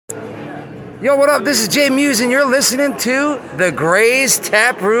Yo, what up? This is Jay Muse, and you're listening to the Gray's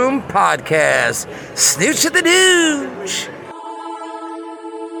Tap Room Podcast. Snooch of the Dooch.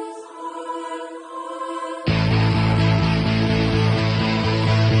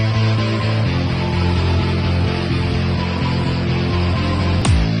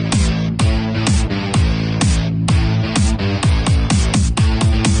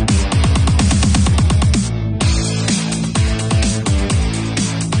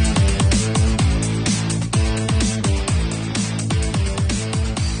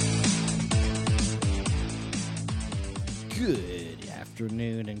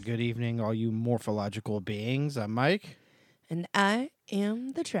 Good evening, all you morphological beings. I'm Mike. And I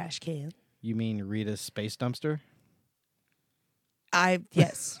am the trash can. You mean Rita's space dumpster?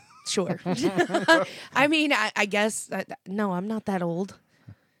 Yes, sure. I mean, I guess, no, I'm not that old.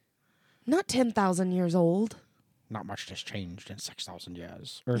 Not 10,000 years old. Not much has changed in 6,000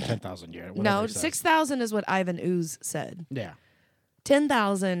 years. Or 10,000 years. No, 6,000 is what Ivan Ooze said. Yeah.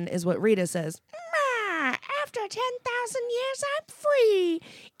 10,000 is what Rita says. After 10,000 years, I'm free.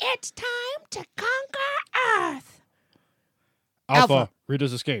 It's time to conquer Earth. Alpha.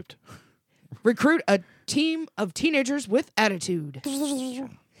 Rita's escaped. Recruit a team of teenagers with attitude.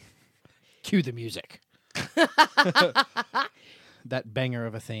 Cue the music. That banger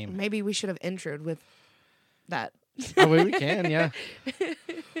of a theme. Maybe we should have introed with that. Oh, we can, yeah.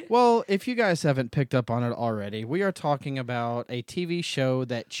 Well, if you guys haven't picked up on it already, we are talking about a TV show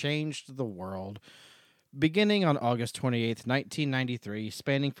that changed the world. Beginning on August 28th, 1993,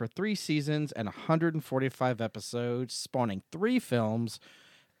 spanning for 3 seasons and 145 episodes, spawning 3 films,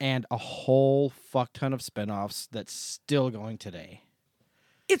 and a whole fuck ton of spinoffs that's still going today.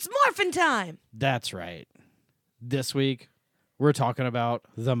 It's Morphin time! That's right. This week, we're talking about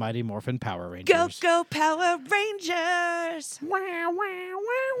the Mighty Morphin Power Rangers. Go, Power Rangers! Wow, wow,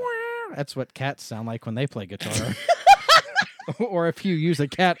 wow, wow. That's what cats sound like when they play guitar. Or if you use a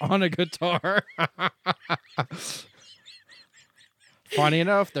cat on a guitar. Funny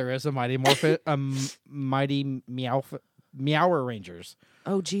enough, there is a Mighty Meower Rangers.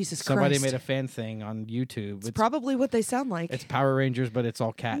 Oh, Jesus Somebody Christ. made a fan thing on YouTube. It's probably what they sound like. It's Power Rangers, but it's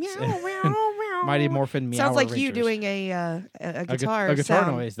all cats. Meow, meow, meow. Mighty Morphin Meower Sounds like Rangers. you doing a guitar a guitar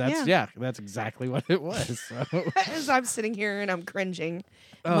sound. noise. That's exactly what it was. So. As I'm sitting here and I'm cringing.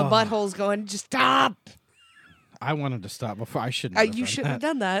 My butthole's going, just stop. I wanted to stop before. I shouldn't have You done shouldn't that.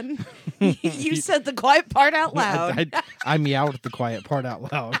 have done that. You said the quiet part out loud. I meowed the quiet part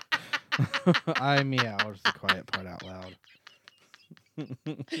out loud. I meowed the quiet part out loud.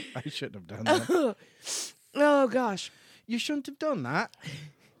 I shouldn't have done that. Oh, gosh. You shouldn't have done that.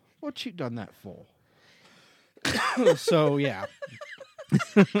 What you done that for? So, yeah.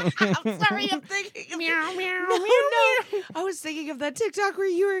 I'm sorry, I'm thinking of meow, meow, no. I was thinking of that TikTok where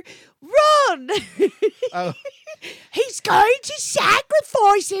you were, run! Oh. He's going to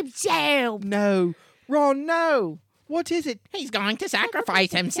sacrifice himself! No. Ron, no. What is it? He's going to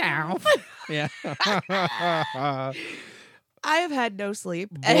sacrifice himself. Yeah. I have had no sleep.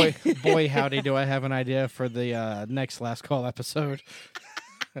 Boy, howdy, do I have an idea for the next Last Call episode.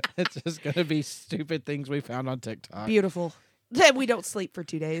 It's just going to be stupid things we found on TikTok. Beautiful. Then we don't sleep for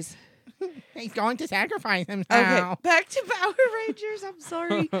 2 days. He's going to sacrifice himself. Okay, back to Power Rangers. I'm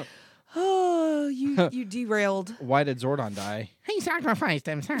sorry. Oh, you derailed. Why did Zordon die? He sacrificed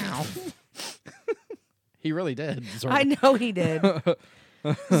himself. He really did. Zordon. I know he did.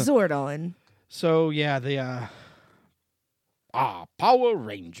 Zordon. So, yeah, the Power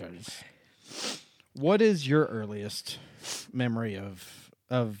Rangers. What is your earliest memory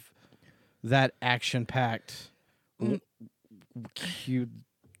of that action-packed, cute,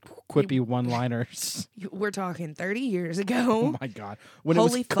 quippy one-liners? We're talking 30 years ago. Oh, my God. When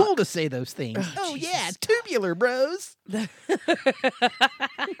Holy it was cool fuck. to say those things. Oh, yeah, Jesus. tubular, bros.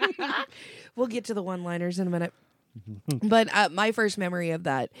 We'll get to the one-liners in a minute. But my first memory of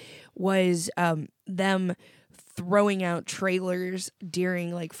that was them throwing out trailers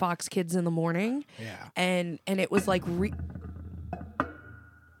during like Fox Kids in the morning. Yeah. And it was like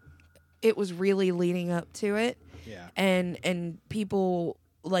it was really leading up to it. Yeah. And people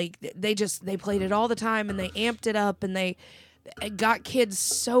like they played it all the time and they amped it up and they got kids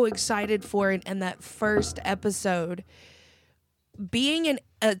so excited for it. And that first episode, being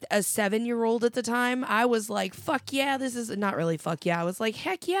a 7-year-old at the time, I was like, fuck yeah, this is not really fuck yeah. I was like,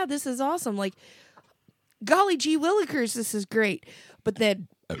 heck yeah, this is awesome. Like, golly gee willikers, this is great. But then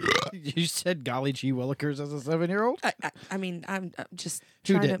You said golly gee willikers as a 7-year-old? I mean, I'm just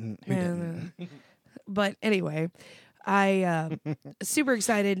Who trying didn't? But anyway, I super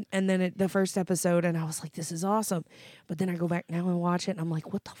excited, and then the first episode, and I was like, "This is awesome." But then I go back now and watch it, and I'm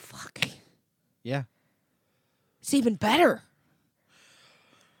like, "What the fuck?" Yeah. It's even better.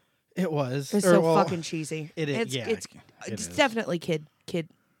 It was. It's so fucking cheesy. It is. It's, yeah, it's, it it's is. definitely kid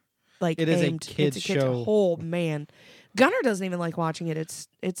like It is a aimed. kid's It's a kid's show. Oh man, Gunnar doesn't even like watching it.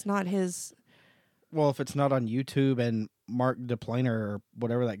 It's not his. Well, if it's not on YouTube and Mark DePlaner or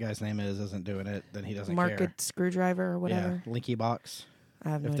whatever that guy's name is isn't doing it, then he doesn't care. Market Screwdriver or whatever. Yeah, Linky Box. I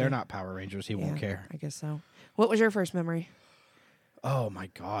have no If idea. they're not Power Rangers, he won't care. I guess so. What was your first memory? Oh my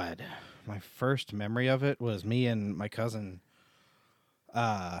God. My first memory of it was me and my cousin.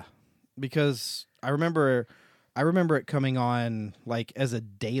 Because I remember it coming on like as a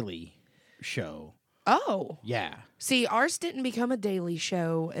daily show. Oh. Yeah. See, ours didn't become a daily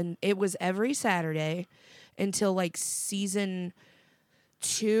show, and it was every Saturday until like season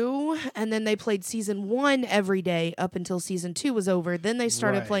 2, and then they played season 1 every day up until season 2 was over. Then they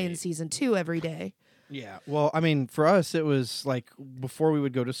started playing Right. season 2 every day. Yeah. Well, I mean, for us, it was like before we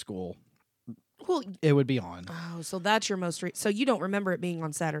would go to school, Well, it would be on. oh, so that's your most so you don't remember it being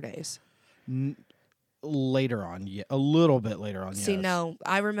on Saturdays. Later on, yeah, a little bit later on. See, yes. no,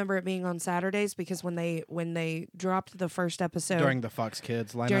 I remember it being on Saturdays because when they dropped the first episode During the Fox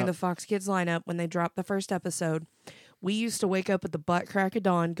Kids lineup. during the Fox Kids lineup, when they dropped the first episode, we used to wake up at the butt crack of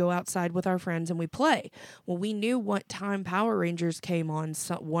dawn, go outside with our friends, and we play. Well, we knew what time Power Rangers came on.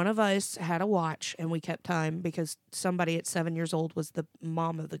 So one of us had a watch, and we kept time because somebody at 7 years old was the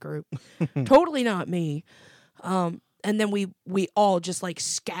mom of the group. Totally not me. And then we all just like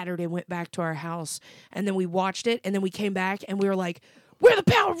scattered and went back to our house. And then we watched it, and then we came back, and we were like, "We're the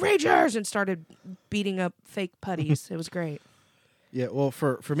Power Rangers!" and started beating up fake putties. It was great. Yeah, well,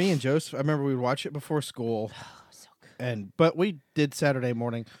 for me and Joseph, I remember we would watch it before school. So good. But we did Saturday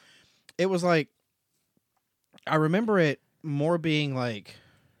morning. It was like, I remember it more being like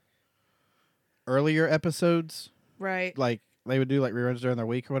earlier episodes. Right. Like they would do like reruns during the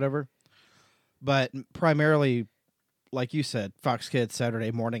week or whatever. But primarily, like you said, Fox Kids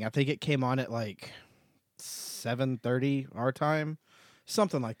Saturday morning. I think it came on at like 7:30 our time,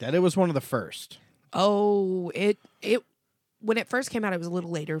 something like that. It was one of the first. Oh, it when it first came out, it was a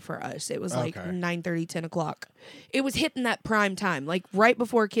little later for us. It was like Okay. 9:30, 10 o'clock. It was hitting that prime time, like right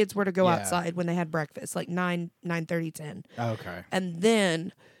before kids were to go Yeah. outside when they had breakfast, like 9:30, 10. Okay. And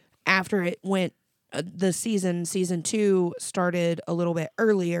then after it went, the season 2 started a little bit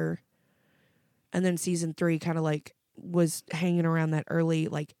earlier, and then season 3 kind of like was hanging around that early,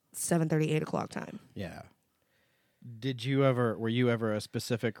 like 7:30, 8 o'clock time. Yeah. Were you ever a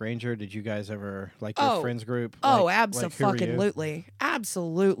specific ranger? Did you guys ever, like your Oh. friends group? Oh, like, who were you? absolutely.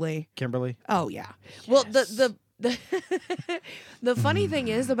 Absolutely. Kimberly? Oh yeah. Well, Yes. the funny thing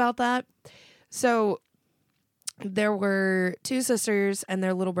is about that. So there were 2 sisters and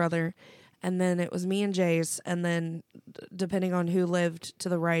their little brother, and then it was me and Jace, and then depending on who lived to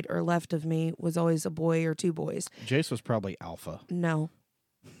the right or left of me was always a boy or 2 boys. Jace was probably alpha. No.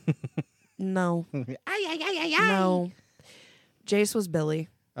 No. No. Jace was Billy.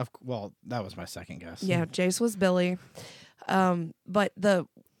 Well, that was my second guess. Yeah, Jace was Billy. But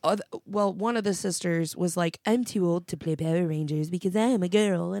one of the sisters was like, "I'm too old to play Power Rangers because I am a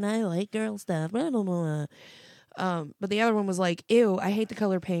girl and I like girl stuff." Blah, blah, blah. But the other one was like, "Ew, I hate the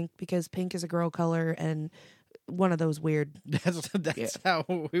color pink because pink is a girl color," and one of those weird. That's how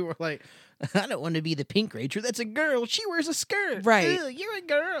we were like, I don't want to be the Pink Ranger. That's a girl. She wears a skirt. Right. Ew, you're a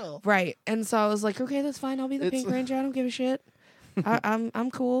girl. Right. And so I was like, "Okay, that's fine. I'll be the It's- Pink Ranger. I don't give a shit.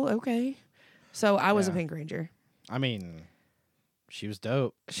 I'm cool. Okay." So I was a Yeah. Pink Ranger. I mean, she was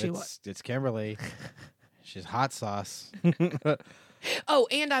dope. It's Kimberly. She's hot sauce. Oh,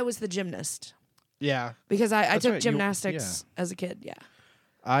 and I was the gymnast Yeah. because I That's took right, gymnastics as a kid.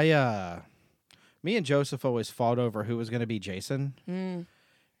 Yeah. Me and Joseph always fought over who was going to be Jason. Mm.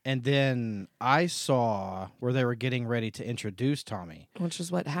 And then I saw where they were getting ready to introduce Tommy. Which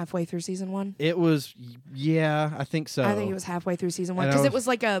is what, halfway through season 1? It was, yeah, I think so. I think it was halfway through season 1 And I because it was- was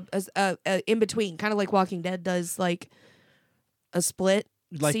like a in between, kind of like Walking Dead does, like a split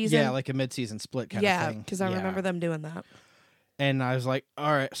like season. yeah, like a mid-season split kind of yeah, thing. because I remember them doing that. And I was like,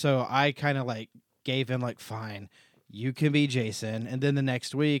 all right. So I kind of like gave him like, fine, you can be Jason. And then the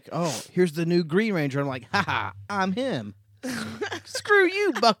next week, oh, here's the new Green Ranger. I'm like, haha, I'm him. Screw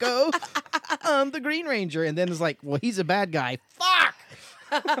you, bucko. I'm the Green Ranger. And then it's like, well, he's a bad guy. Fuck.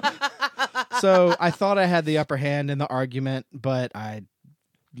 So I thought I had the upper hand in the argument, but I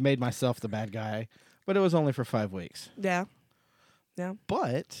made myself the bad guy. But it was only for 5 weeks. Yeah.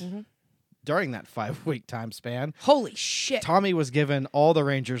 But during that 5-week time span, Holy shit! Tommy was given all the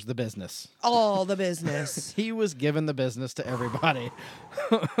Rangers the business. All the business, He was given the business to everybody.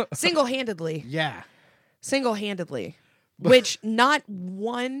 single-handedly, Yeah. which not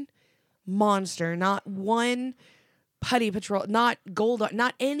one monster, not one Putty Patrol, not Gold,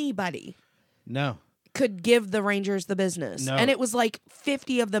 not anybody No. could give the Rangers the business. No. And it was like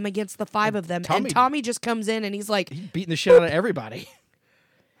 50 of them against the 5 of them. Tommy- and Tommy just comes in and he's like, He's beating the shit out of everybody.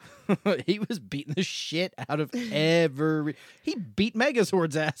 He was beating the shit out of every. He beat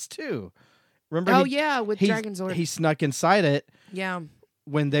Megazord's ass too. Remember? oh yeah, with he Dragonzord. He snuck inside it yeah.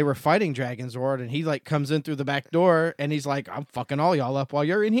 when they were fighting Dragonzord, and he like comes in through the back door, and he's like, "I'm fucking all y'all up while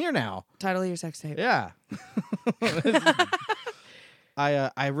you're in here now." Title of your sex tape. Yeah.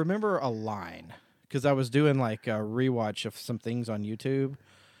 I remember a line because I was doing like a rewatch of some things on YouTube,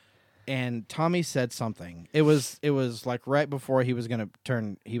 and Tommy said something. It was like right before he was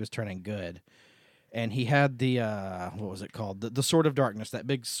turning good, and he had the what was it called, the Sword of Darkness, that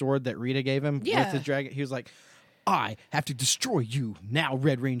big sword that Rita gave him Yeah. with his dragon. He was like, "I have to destroy you now,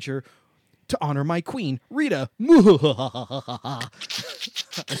 Red Ranger, to honor my queen, Rita."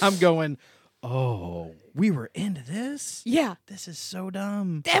 I'm going, oh, we were into this? Yeah. This is so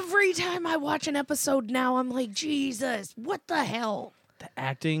dumb. Every time I watch an episode now, I'm like, Jesus, what the hell? The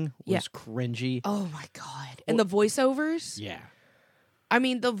acting was cringy. Oh my God. And the voiceovers? Yeah. I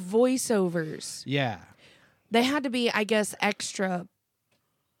mean, the voiceovers. Yeah. They had to be, I guess, extra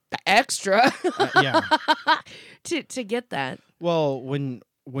Yeah. to get that. Well, when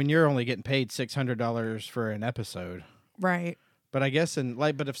you're only getting paid $600 for an episode. Right. But I guess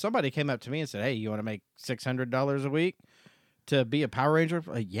but if somebody came up to me and said, "Hey, you want to make $600 a week to be a Power Ranger?"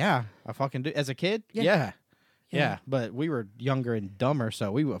 Like, yeah, I fucking do. As a kid, yeah. But we were younger and dumber,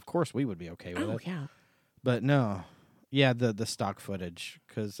 so of course we would be okay with it. Yeah. But no, yeah, the stock footage,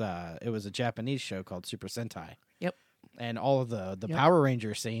 because it was a Japanese show called Super Sentai. Yep. And all of the Power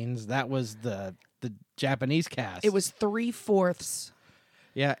Ranger scenes, that was the Japanese cast. It was 3/4.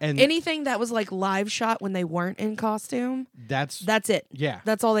 Yeah, and Anything that was like live shot when they weren't in costume, that's it. yeah.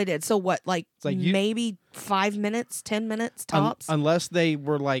 That's all they did. So what, like maybe 5 minutes, 10 minutes tops? Unless they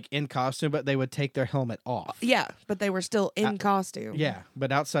were like in costume, but they would take their helmet off. Yeah, but they were still in costume. Yeah,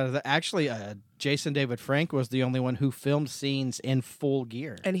 but outside of that, actually, Jason David Frank was the only one who filmed scenes in full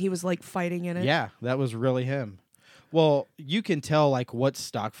gear. And he was like fighting in it. Yeah, that was really him. Well, you can tell like what's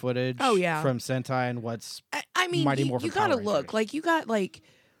stock footage from Sentai and what's I mean, Mighty you Morphin gotta Power look. Rangers. Like, you got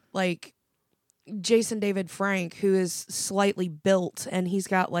like Jason David Frank, who is slightly built and he's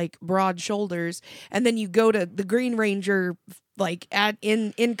got like broad shoulders, and then you go to the Green Ranger like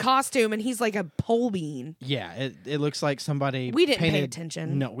in costume and he's like a pole bean. Yeah, it looks like somebody We didn't pay painted-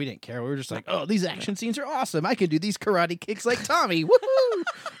 attention. No, we didn't care. We were just like, oh, these action scenes are awesome. I can do these karate kicks like Tommy. Woohoo!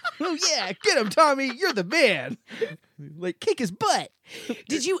 Oh yeah, get him, Tommy. You're the man. Like, kick his butt.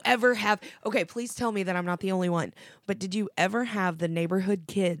 Did you ever have, okay, please tell me that I'm not the only one, but did you ever have the neighborhood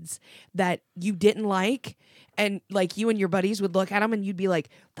kids that you didn't like, and like you and your buddies would look at them and you'd be like,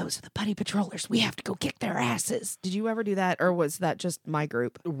 those are the Putty Patrollers, we have to go kick their asses? Did you ever do that, or was that just my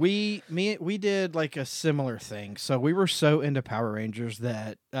group? We did like a similar thing. So we were so into Power Rangers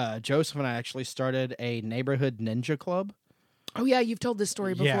that Joseph and I actually started a neighborhood ninja club. Oh yeah, you've told this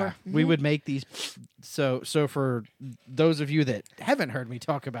story before. Yeah, we would make these. So for those of you that haven't heard me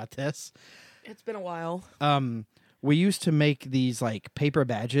talk about this, It's been a while. we used to make these like paper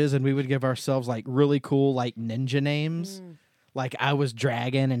badges, and we would give ourselves like really cool like ninja names. Like I was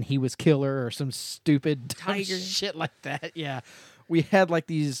Dragon and he was Killer, or some stupid dumb Tiger. shit like that. Yeah, we had like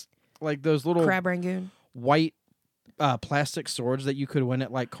these like those little Crab Rangoon. white plastic swords that you could win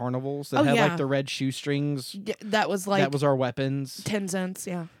at like carnivals that had like the red shoestrings. Yeah, that was like That was our weapons. 10 cents,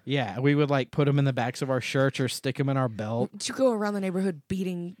 yeah. Yeah, we would like put them in the backs of our shirts or stick them in our belt. Did you go around the neighborhood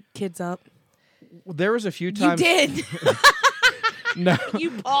beating kids up? There was a few times. You did. No,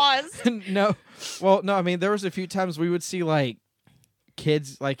 You paused. no. Well, no. I mean, there was a few times we would see like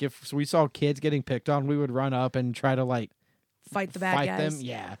kids. Like if we saw kids getting picked on, we would run up and try to like Fight the bad fight guys. them.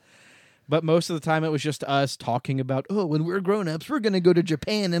 Yeah. But most of the time, it was just us talking about, oh, when we're grown-ups, we're going to go to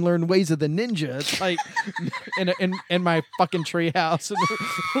Japan and learn ways of the ninja. It's like, in my fucking treehouse.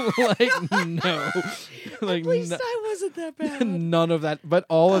 Like, no. Like, At least I wasn't that bad. none of that. But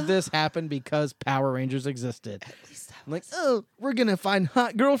all of this happened because Power Rangers existed. At least I I'm like, oh, we're going to find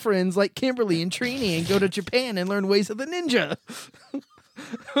hot girlfriends like Kimberly and Trini and go to Japan and learn ways of the ninja.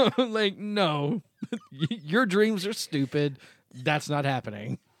 Like, no. Your dreams are stupid. That's not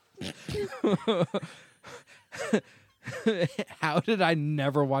happening. How did I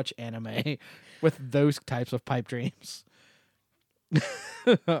never watch anime with those types of pipe dreams?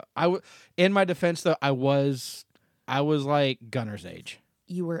 In my defense, though, I was like Gunner's age.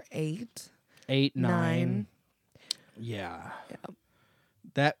 You were 8. 8, 9. 9. Yeah.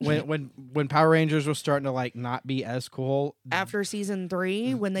 That when Power Rangers was starting to like not be as cool After season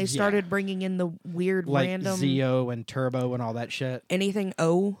 3, when they started bringing in the weird like random Zeo and Turbo and all that shit. anything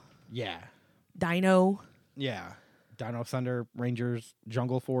O, Yeah. Dino. Yeah. Dino Thunder Rangers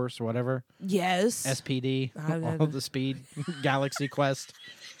Jungle Force or whatever. Yes. SPD. All the speed. Galaxy Quest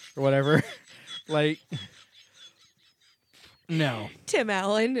or whatever. Like no. Tim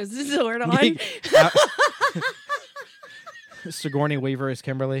Allen is Zordon. Sigourney Weaver is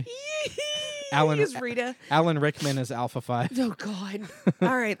Kimberly. Alan is Rita. Alan Rickman is Alpha 5. Oh God!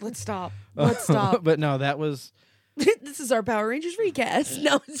 All right, let's stop. Let's stop. But no, that was. This is our Power Rangers recast.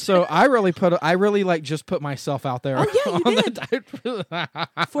 No. So I really like just put myself out there. Oh yeah, you did.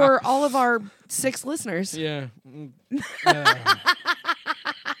 For all of our 6 listeners. Yeah.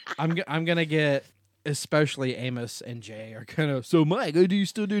 I'm gonna get. Especially Amos and Jay are kind of. So Mike, do you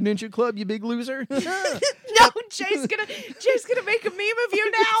still do Ninja Club? You big loser. No, Jay's gonna make a meme of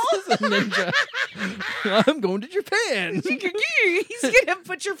you now. Ninja. I'm going to Japan. He's gonna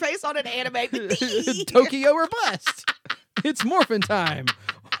put your face on an anime. Tokyo or bust. It's morphin time.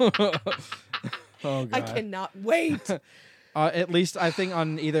 Oh God. I cannot wait. At least I think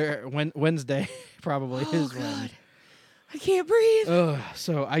on either Wednesday probably is when. I can't breathe.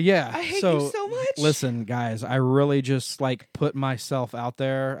 Yeah. I hate you so much. Listen, guys, I really just like put myself out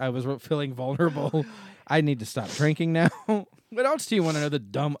there. I was feeling vulnerable. I need to stop drinking now. What else do you want to know? The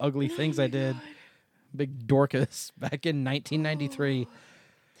dumb, ugly things I did. Big Dorcas back in 1993.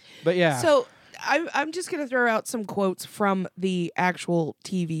 But yeah. So I'm just gonna throw out some quotes from the actual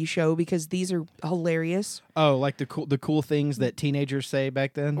TV show because these are hilarious. Oh, like the cool things that teenagers say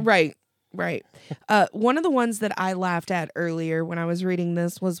back then. Right. One of the ones that I laughed at earlier when I was reading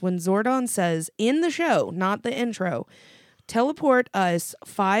this was when Zordon says in the show, not the intro, teleport us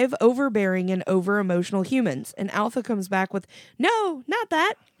 5 overbearing and over-emotional humans. And Alpha comes back with, no, not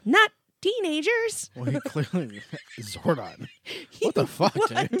that. Not teenagers. Well, he clearly Zordon. What the fuck,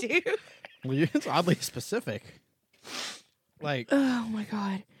 dude? Well, it's oddly specific. Like, oh my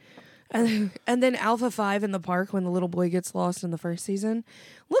God. And then Alpha 5 in the park when the little boy gets lost in the first season.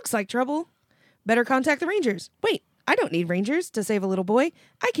 Looks like trouble. Better contact the Rangers. Wait, I don't need Rangers to save a little boy.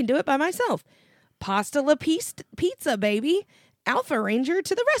 I can do it by myself. Pasta la pizza, baby. Alpha Ranger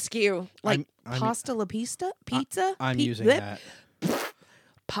to the rescue. Like pasta la pizza? I'm using that.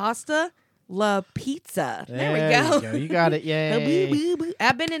 Pasta la pizza. There we go. You got it. Yay.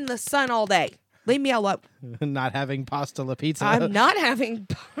 I've been in the sun all day. Leave me alone. Not having pasta la pizza. I'm not having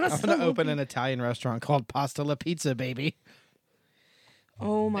pasta. I'm going to open an Italian restaurant called Pasta la Pizza, baby.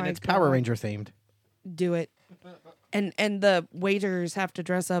 Oh my God. And it's Power Ranger themed. Do it. And the waiters have to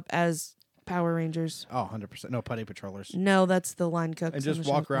dress up as Power Rangers. Oh, 100%. No, putty patrollers. No, that's the line cooks. And just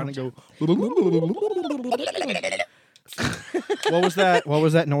walk around and go. What was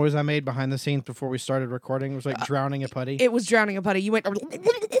that noise I made behind the scenes before we started recording? It was like drowning a putty. It was drowning a putty. You went.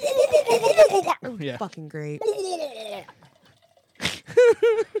 Yeah. Fucking great.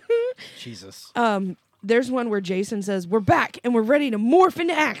 Jesus. There's one where Jason says, "We're back and we're ready to morph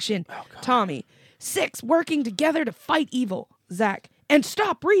into action." Oh, God. Tommy, 6 working together to fight evil. Zach, and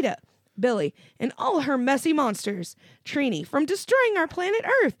stop Rita. Billy, and all her messy monsters. Trini, from destroying our planet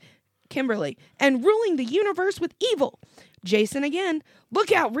Earth. Kimberly, and ruling the universe with evil. Jason again,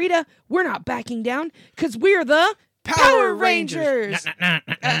 look out, Rita. We're not backing down because we're the Power Rangers.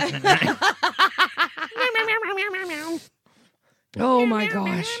 Oh my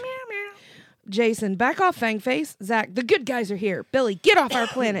gosh. Jason, back off, Fangface. Zach, the good guys are here. Billy, get off our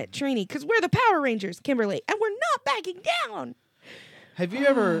planet. Trini, because we're the Power Rangers. Kimberly, and we're not backing down. Have you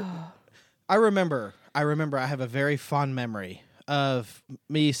ever... I remember I have a very fond memory of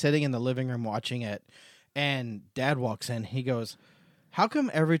me sitting in the living room watching it, and Dad walks in. He goes, how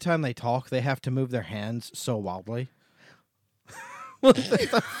come every time they talk, they have to move their hands so wildly?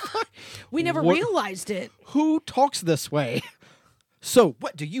 We never realized it. Who talks this way? So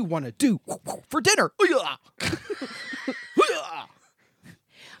what do you want to do for dinner?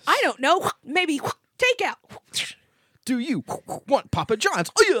 I don't know. Maybe takeout. Do you want Papa John's?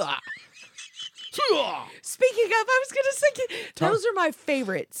 Speaking of, I was going to say, those are my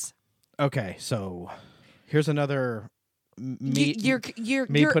favorites. Okay, so here's another me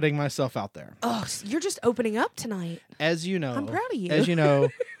putting myself out there. Oh, you're just opening up tonight. As you know, I'm proud of you. As you know,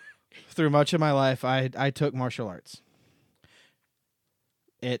 through much of my life, I took martial arts.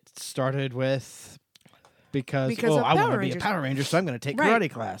 It started with because I want to be a Power Ranger, so I'm going to take karate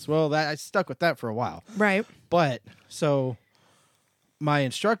class. Well, I stuck with that for a while. Right. But so my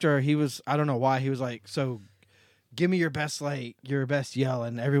instructor, he was, I don't know why, he was like, so give me your best yell.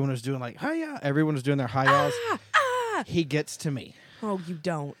 And everyone was doing like, hi-ya. Everyone was doing their hi-yas. He gets to me. Oh, you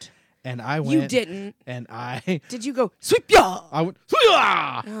don't. And I went. You didn't. And I. Did you go, sweep ya? I went.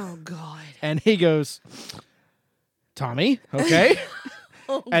 "Sweep-ya!" Oh, God. And he goes, Tommy, okay.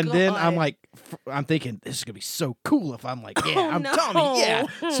 Oh, And then I'm God. like, I'm thinking, this is going to be so cool if I'm like, yeah, Oh, I'm no. Tommy, yeah.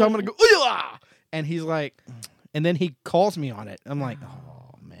 So I'm going to go, "Ooh-ah!" And he's like, and then he calls me on it. I'm like,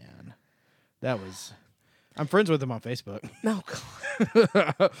 oh, man. I'm friends with him on Facebook. Oh,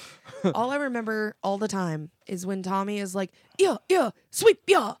 God. All I remember all the time is when Tommy is like, yeah, sweep,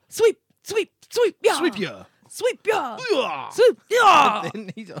 sweep, sweep, yeah. Sweep ya. Sweep, yeah. Ooh-ah. Sweep, yeah.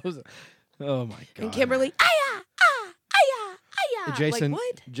 And he goes, oh, my God. And Kimberly, aya, aya. Jason, Like,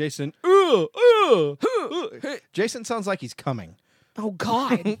 what? Jason, Jason sounds like he's coming. Oh,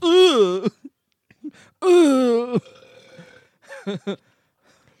 God. And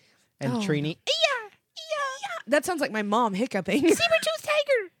Oh, Trini, Yeah. That sounds like my mom hiccuping. Saber-tooth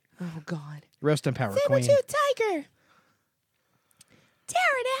tiger. Oh, God. rest in power, queen. Saber-tooth tiger.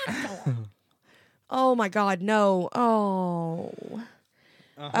 Pterodactyl. Oh, my God. No. Oh.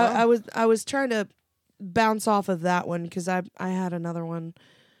 I was trying to bounce off of that one because I had another one,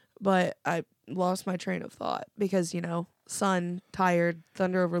 but I lost my train of thought because, sun, tired,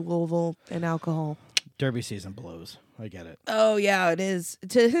 thunder over Louisville, and alcohol. Derby season blows. I get it. Oh, yeah, it is.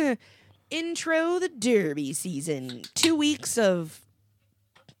 To intro the Derby season. 2 weeks of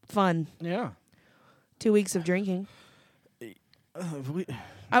fun. Yeah. 2 weeks of drinking. We You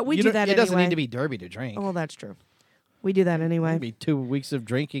do don't- that It anyway. doesn't need to be Derby to drink. Oh, that's true. We do that anyway. Maybe 2 weeks of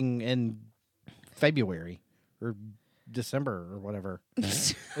drinking in February or December or whatever.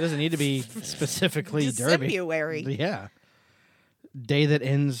 It doesn't need to be specifically Derby. February. Yeah. Day that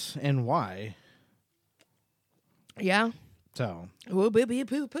ends in Y. Yeah. So. Oh, baby,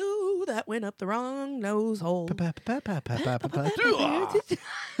 poo poo. That went up the wrong nose hole.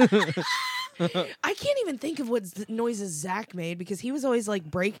 I can't even think of what noises Zach made because he was always like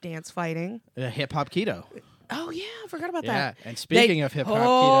breakdance fighting. Hip hop keto. Oh, yeah. I forgot about Yeah. that. And speaking of hip hop keto.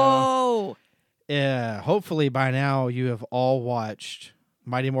 Oh. Yeah, hopefully by now you have all watched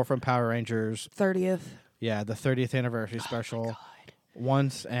Mighty Morphin Power Rangers. 30th. Yeah, the 30th anniversary special. God.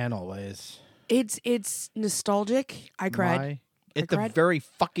 Once and always. It's nostalgic. I cried. At the cried. very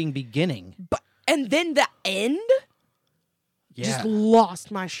fucking beginning. And then the end Yeah. just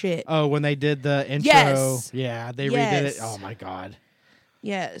lost my shit. Oh, when they did the intro. Yes. Yeah, they redid Yes. it. Oh my God.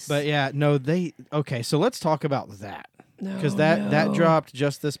 Yes. But yeah, no, okay, so let's talk about that. Because No, that no. dropped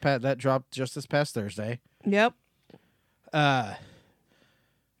just this past Thursday. Yep.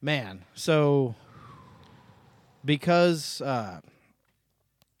 Man, so because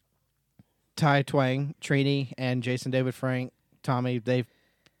Ty Twang, Trini, and Jason David Frank, Tommy, they've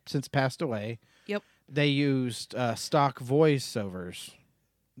since passed away. Yep. They used stock voiceovers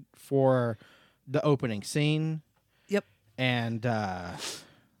for the opening scene. Yep. And That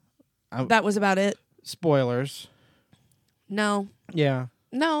was about it. spoilers. No. Yeah.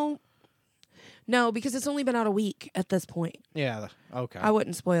 No, because it's only been out a week at this point. Yeah. Okay. I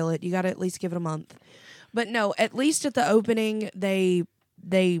wouldn't spoil it. You got to at least give it a month. But no, at least at the opening, they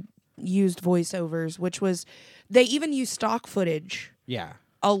used voiceovers, which was they even used stock footage. Yeah.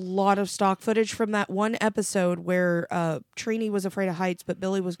 A lot of stock footage from that one episode where Trini was afraid of heights, but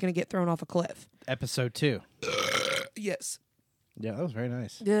Billy was going to get thrown off a cliff. Episode 2. Yes. Yeah, that was very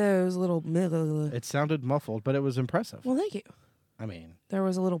nice. Yeah, it was a little. It sounded muffled, but it was impressive. Well, thank you. I mean, There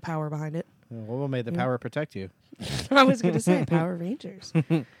was a little power behind it. what made the power protect you? I was going to say Power Rangers.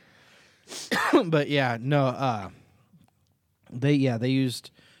 But yeah, no. They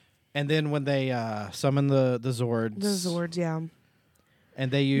used, and then when they summoned the Zords, The Zords, yeah.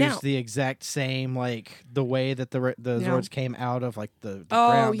 and they used Now- the exact same the way that the Yeah. Zords came out of the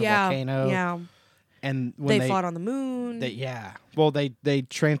Oh, ground, the yeah. volcano, Yeah. and when They fought on the moon. They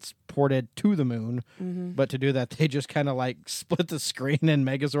transported to the moon, Mm-hmm. but to do that they just kind of split the screen and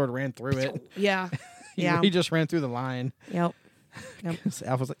Megazord ran through it. Yeah. He, Yeah. he just ran through the line. Yep.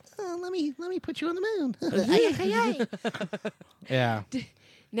 Alpha was like, "Oh, let me put you on the moon." Yeah.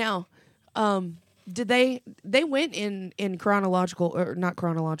 Now, did they went in chronological or not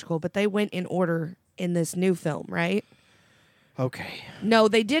chronological, but they went in order in this new film, right? Okay. No,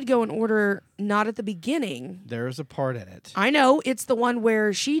 they did go in order, not at the beginning. There is a part in it. I know it's the one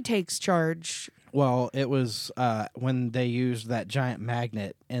where she takes charge. Well, it was when they used that giant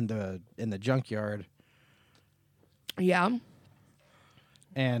magnet in the junkyard, Yeah.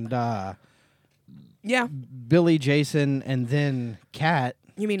 and Yeah. Billy, Jason, and then Kat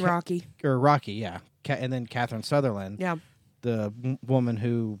You mean Rocky? or Rocky, yeah, and then Catherine Sutherland, Yeah. the woman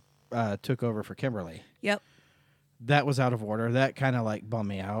who took over for Kimberly. Yep. That was out of order. That kind of bummed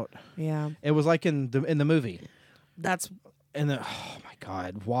me out. Yeah. It was like in the movie. That's And then, oh my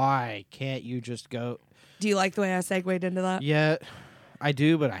God, why can't you just go? Do you like the way I segued into that? Yeah, I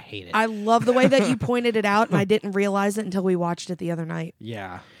do, but I hate it. I love the way that you pointed it out, and I didn't realize it until we watched it the other night.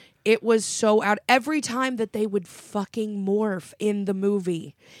 Yeah. It was so out. Every time that they would fucking morph in the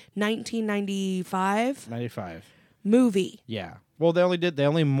movie, 1995 95. movie. Yeah. Well, they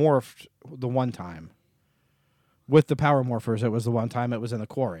only morphed the one time. With the power morphers, it was the one time it was in the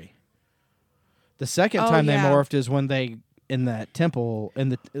quarry. The second time they morphed is when they, in that temple, in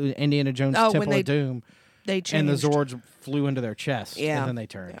the Indiana Jones Temple of Doom, they changed. and the Zords flew into their chest, and then they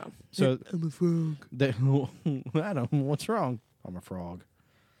turned. Yeah. So I'm a frog. I don't know what's wrong. I'm a frog.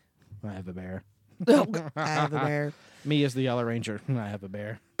 I have a bear. I have a bear. Me as the Yellow Ranger. I have a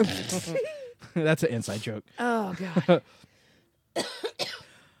bear. That's an inside joke. Oh God.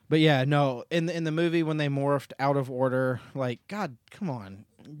 But yeah, no. In the movie when they morphed out of order, like, God, come on,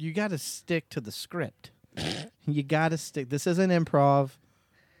 you got to stick to the script. You got to stick. This isn't improv.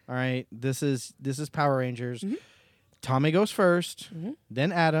 All right, this is Power Rangers. Mm-hmm. Tommy goes 1st,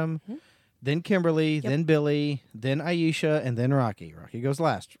 then Adam, then Kimberly, then Billy, then Aisha, and then Rocky. Rocky goes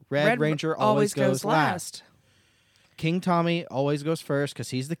last. Red Ranger always goes last. King Tommy always goes first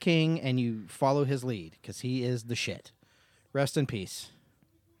because he's the king, and you follow his lead because he is the shit. Rest in peace,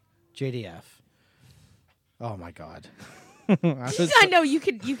 JDF. Oh my God. I know you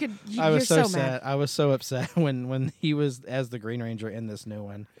could. I was you're so sad. mad. I was so upset when he was as the Green Ranger in this new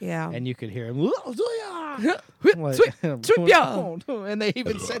one. Yeah. And you could hear him. Like, Sweep ya. And they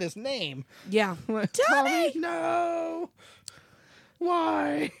even said his name. Yeah. Like, Tommy, no.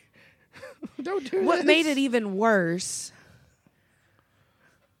 Why? Don't do What this. made it even worse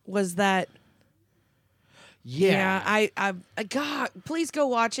was that. Yeah. I God, please go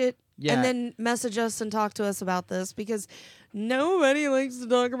watch it. Yeah. And then message us and talk to us about this because nobody likes to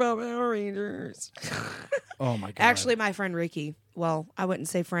talk about Power Rangers. Oh my God. Actually, my friend Ricky, well, I wouldn't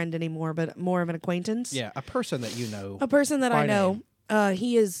say friend anymore, but more of an acquaintance. Yeah, a person that you know. A person that I by know.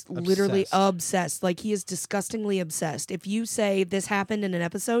 He is literally Obsessed. obsessed. Like, he is disgustingly obsessed. If you say this happened in an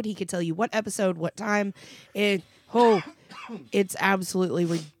episode, he could tell you what episode, what time. It's absolutely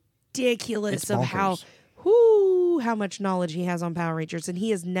ridiculous It's of how much knowledge he has on Power Rangers, and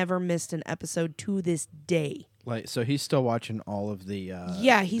he has never missed an episode to this day. Like, so he's still watching all of the.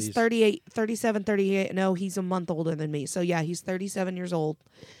 Yeah, he's these- 38, 37, 38. No, he's a month older than me. So, yeah, he's 37 years old,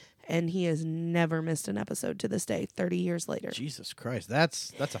 and he has never missed an episode to this day, 30 years later. Jesus Christ,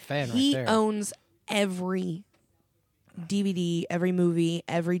 that's a fan He right there. owns every DVD, every movie,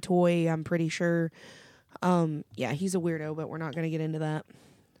 every toy, I'm pretty sure. Yeah, he's a weirdo, but we're not going to get into that.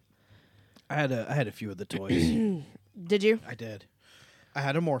 I had a few of the toys. Did you? I did. I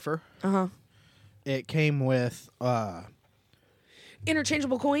had a morpher. Uh-huh. It came with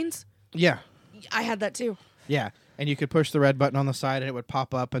Interchangeable coins? yeah. I had that too. Yeah. And you could push the red button on the side and it would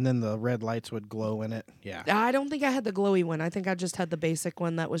pop up and then the red lights would glow in it. Yeah. I don't think I had the glowy one. I think I just had the basic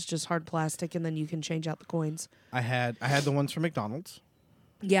one that was just hard plastic, and then you can change out the coins. I had the ones from McDonald's.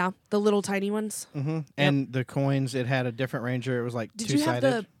 Yeah, the little tiny ones. Mm-hmm. And the coins, it had a different Ranger. It was like Did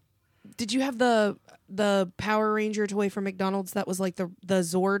two-sided. you have the Power Ranger toy from McDonald's that was like the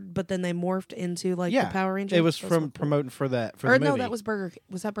Zord, but then they morphed into like the Power Ranger? It was Those from were cool. promoting for the Or movie. no, that was Burger.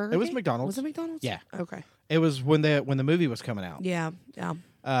 Was that Burger? It was King? McDonald's. Was it McDonald's? Yeah. Okay. It was when the movie was coming out. Yeah. Yeah.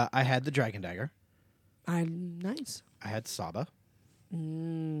 I had the Dragon Dagger. Nice. I had Saba.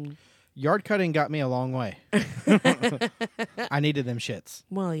 Yard cutting got me a long way. I needed them shits.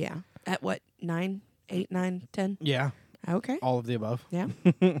 Well, yeah. At what, 9, 8, 9, 10? Yeah. Okay. All of the above. Yeah.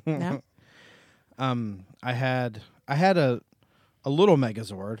 Yeah. I had a little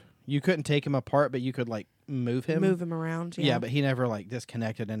Megazord. You couldn't take him apart, but you could like move him. Move him around. Yeah, but he never like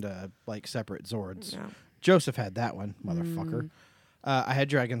disconnected into like separate Zords. No. Joseph had that one, motherfucker. I had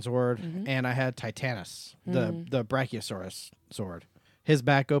Dragon Zord and I had Titanus, the Brachiosaurus Zord. His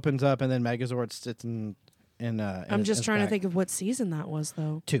back opens up and then Megazord sits in I'm just trying to think of what season that was,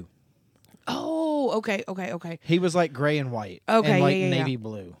 though. 2. Oh, okay. He was like gray and white. Okay, and like yeah. navy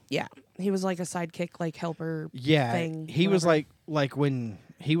blue. Yeah. He was like a sidekick, like helper Yeah. thing. He was whatever. like when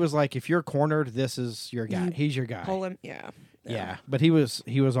he was like, if you're cornered, this is your guy. He's your guy. Pull him. Yeah. Yeah. But he was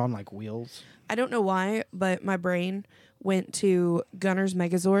on like wheels. I don't know why, but my brain went to Gunner's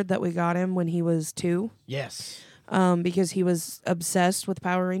Megazord that we got him when he was 2. Yes. Because he was obsessed with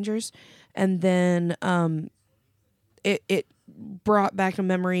Power Rangers. And then it brought back a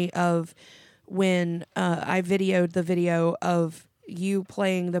memory of when I videoed the video of you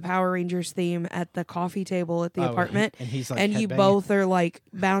playing the Power Rangers theme at the coffee table at the apartment. And he's like, and you headbanging. both are like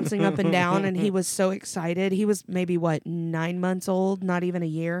bouncing up and down, and he was so excited. He was maybe 9 months old, not even a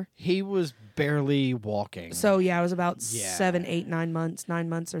year. He was barely walking. So yeah, it was about Yeah. 7, 8, 9 months, 9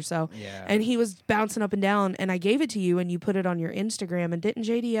 months or so. Yeah. And he was bouncing up and down, and I gave it to you, and you put it on your Instagram. And didn't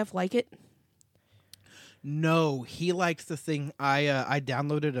JDF like it? No, he liked the thing. I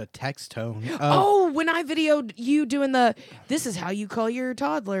downloaded a text tone. Oh, when I videoed you doing the "This is how you call your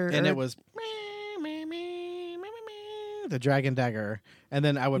toddler," and or- it was the dragon dagger, and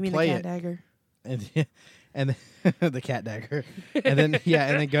then I you would mean play the cat it, dagger. and the cat dagger, and then and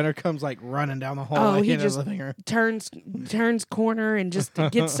then Gunnar comes like running down the hall. Oh, he into just the living room. turns corner and just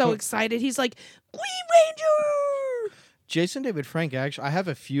gets so excited. He's like, "Green Ranger!" Jason David Frank. Actually, I have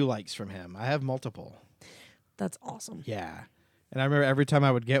a few likes from him. I have multiple. That's awesome. Yeah. And I remember every time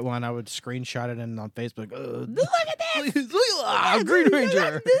I would get one, I would screenshot it and on Facebook. Look at this! Green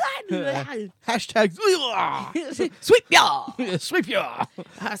Ranger. Hashtag Sweep y'all! sweep ya.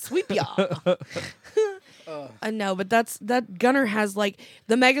 Sweep y'all! I know, but that Gunner has like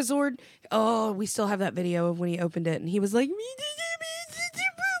the Megazord. Oh, we still have that video of when he opened it, and he was like,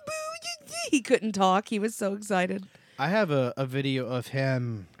 he couldn't talk. He was so excited. I have a video of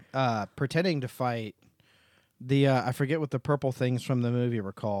him pretending to fight the I forget what the purple things from the movie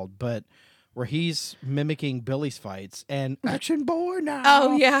were called, but where he's mimicking Billy's fights and action boy now.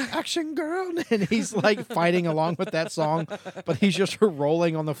 Oh, yeah. Action girl. And he's like fighting along with that song, but he's just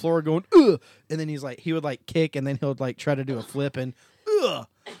rolling on the floor going, ugh. And then he would like kick, and then he'll like try to do a flip and ugh.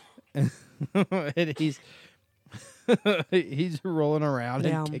 And he's rolling around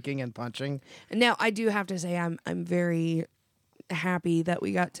Yeah. and kicking and punching. Now, I do have to say, I'm very happy that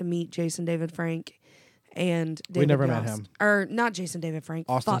we got to meet Jason David Frank and David We never met Yost. him. Or not Jason David Frank.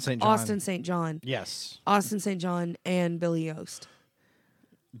 Austin Fuck, St. John. Austin St. John. Yes. Austin St. John and Billy Yost.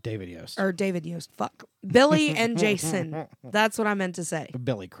 David Yost. Or David Yost. Fuck. Billy and Jason. That's what I meant to say.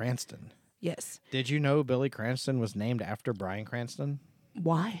 Billy Cranston. Yes. Did you know Billy Cranston was named after Bryan Cranston?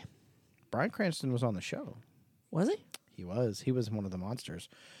 Why? Bryan Cranston was on the show. Was he? He was. He was one of the monsters.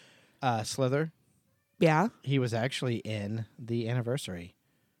 Slither. Yeah. He was actually in the Anniversary.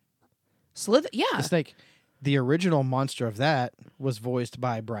 Slither. Yeah. The snake. The original monster of that was voiced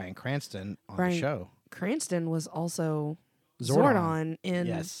by Bryan Cranston on the show. Cranston was also Zordon. Zordon in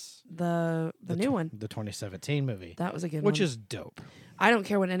Yes. the new one. The 2017 movie. That was a good one. Which is dope. I don't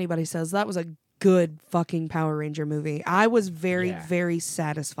care what anybody says. That was a good fucking Power Ranger movie. I was very, Yeah. very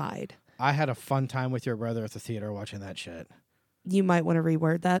satisfied. I had a fun time with your brother at the theater watching that shit. You might want to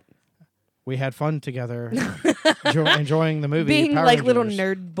reword that. We had fun together, enjoying the movie. Being Power like little Rangers.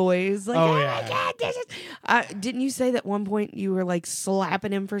 nerd boys. Like, Oh, oh yeah. my God, this is... didn't you say that at one point you were like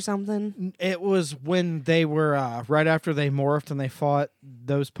slapping him for something? It was when they were right after they morphed and they fought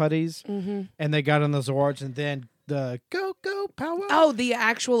those putties, and they got on the Zords, and then the go power. Oh, the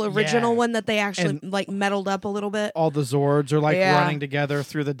actual original Yeah. one that they actually And- like meddled up a little bit. All the Zords are like Yeah. running together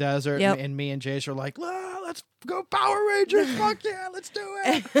through the desert, Yep. and me and Jace are like, let's go Power Rangers! Fuck yeah, let's do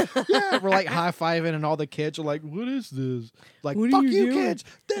it! Yeah, we're like high fiving, and all the kids are like, "What is this?" Like, What are fuck you you, doing? kids!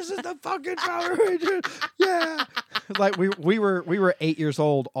 This is the fucking Power Rangers! Yeah, like we were 8 years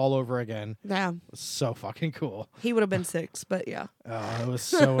old all over again. Yeah, It was so fucking cool. he would have been 6, but yeah. Oh, it was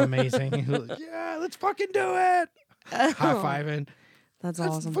so amazing. He was like, yeah, let's fucking do it. High fiving. That's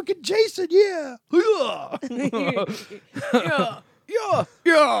That's awesome. fucking Jason, yeah. Yeah. yeah. Yeah.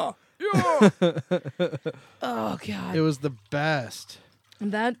 Yeah. Oh God. It was the best.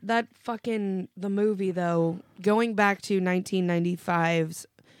 That fucking the movie though, going back to 1995's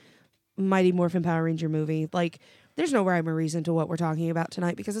Mighty Morphin Power Ranger movie, like there's no rhyme or reason to what we're talking about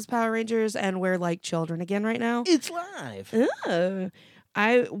tonight because it's Power Rangers and we're like children again right now. It's live.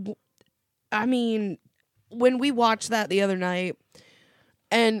 I mean, when we watched that the other night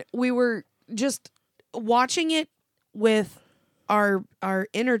and we were just watching it with our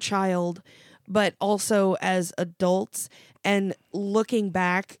inner child, but also as adults and looking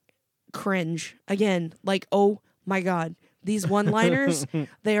back, cringe again. Like, oh my God, these one-liners,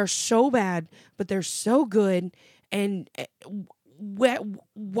 they are so bad, but they're so good. And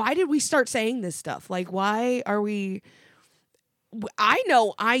why did we start saying this stuff? Like, why are we... I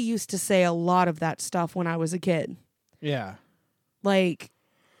know I used to say a lot of that stuff when I was a kid. Yeah. Like,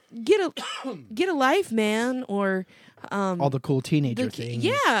 get a life, man, or All the cool teenager things.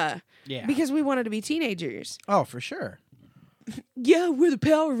 yeah, Yeah. because we wanted to be teenagers. Oh, for sure. Yeah, we're the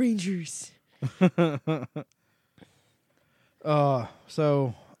Power Rangers.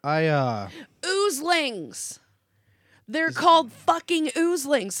 So I Oozlings. They're called fucking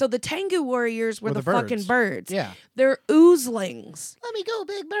oozlings. So the Tengu warriors were the fucking birds. Yeah. They're oozlings. Let me go,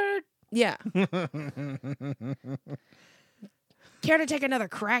 big bird. Yeah. Care to take another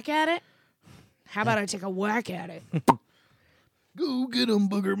crack at it? How about I take a whack at it? Go get him,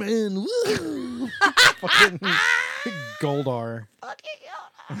 booger man. Woo! Fucking Goldar.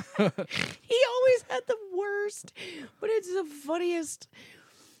 He always had the worst, but it's the funniest.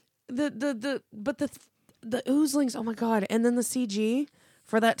 The oozlings, oh my god. And then the CG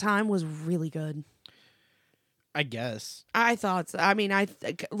for that time was really good. I guess. I thought so. I mean,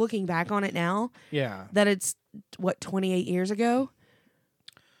 looking back on it now, Yeah. that it's, 28 years ago?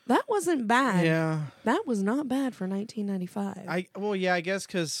 That wasn't bad. Yeah. That was not bad for 1995. I guess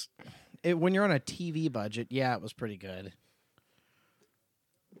because when you're on a TV budget, yeah, it was pretty good.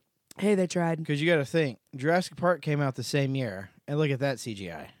 Hey, they tried. Because you got to think, Jurassic Park came out the same year, and look at that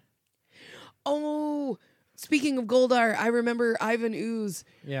CGI. Oh, speaking of Goldar, I remember Ivan Ooze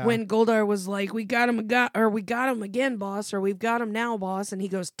Yeah. when Goldar was like, "We got him again, boss," or "We've got him now, boss," and he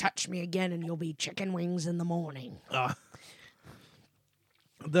goes, "Touch me again, and you'll be chicken wings in the morning."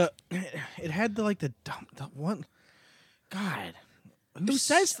 It had the one. God,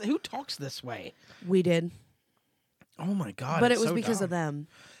 who talks this way? We did, Oh my God! but it it's was so because dumb. of them.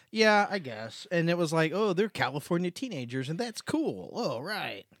 Yeah, I guess. And it was like, oh, they're California teenagers, and that's cool. Oh,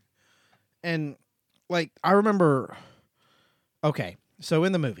 right. And, like, I remember... Okay, so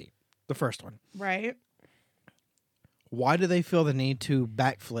in the movie, the first one, Right. why do they feel the need to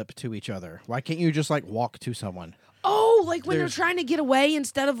backflip to each other? Why can't you just, like, walk to someone? Oh, like when There's- they're trying to get away,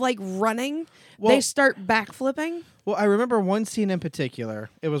 instead of like running, Well- they start backflipping. Well, I remember one scene in particular.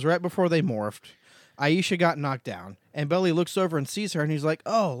 It was right before they morphed. Aisha got knocked down, and Billy looks over and sees her, and he's like,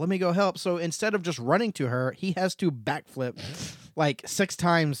 oh, let me go help. So instead of just running to her, he has to backflip like 6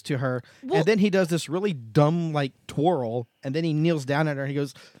 times to her. Well- and then he does this really dumb, like, twirl, and then he kneels down at her, and he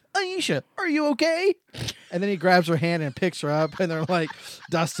goes, Aisha, are you okay? And then he grabs her hand and picks her up, and they're, like,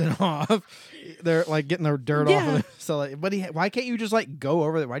 dusting off. They're, like, getting their dirt off of Yeah. it. So, like, but why can't you just, like, go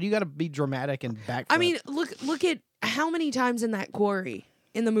over there? Why do you got to be dramatic and backflip? I mean, look at how many times in that quarry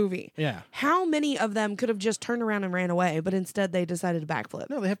in the movie. Yeah. How many of them could have just turned around and ran away, but instead they decided to backflip?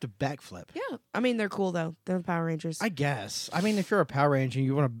 No, they have to backflip. Yeah, I mean they're cool though. They're the Power Rangers. I guess. I mean, if you're a Power Ranger,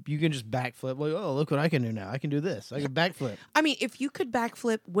 you can just backflip. Like, oh, look what I can do now. I can do this. I can backflip. I mean, if you could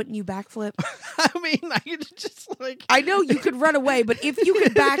backflip, wouldn't you backflip? I mean, I could just like. I know you could run away, but if you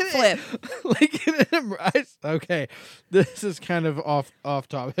could backflip, Okay, this is kind of off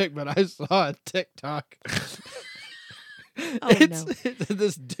topic, but I saw a TikTok. no. It's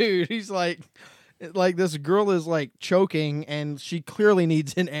this dude. He's like this girl is like choking, and she clearly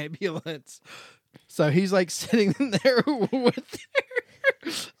needs an ambulance. So he's like sitting there with her.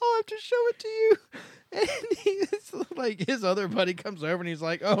 I'll have to show it to you. And he's like, his other buddy comes over and he's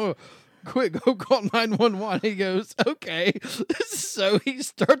like, oh, quick, go call 911. He goes, okay. So he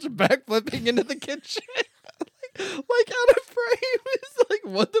starts backflipping into the kitchen. Like out of frame. It's like,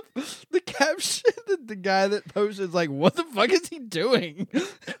 what the caption, the guy that posted is like, what the fuck is he doing?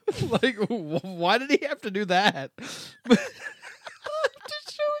 Like, why did he have to do that? But I'll have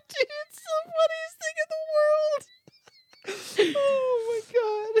to show it to you. It's the funniest thing in the world. Oh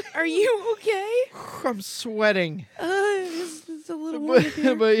my god. are you okay? I'm sweating. It's a little warm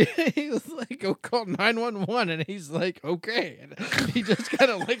here. But he was like, go call 911. And he's like, okay. And he just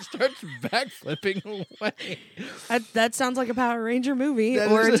kind of like starts backflipping away. That sounds like a Power Ranger movie That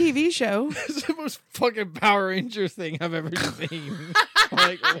or a is TV show. It's the most fucking Power Ranger thing I've ever seen.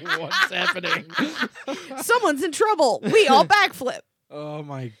 Like, what's happening? Someone's in trouble. We all backflip. Oh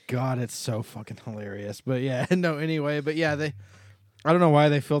my god, it's so fucking hilarious. But yeah, no, anyway, but yeah, I don't know why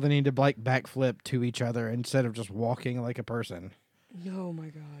they feel the need to like backflip to each other instead of just walking like a person. Oh my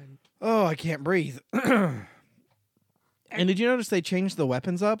god. Oh, I can't breathe. And did you notice they changed the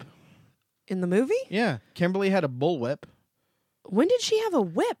weapons up? In the movie? Yeah, Kimberly had a bullwhip. When did she have a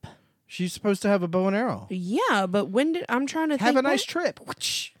whip? She's supposed to have a bow and arrow. Yeah, but I'm trying to think. Have a nice what? trip.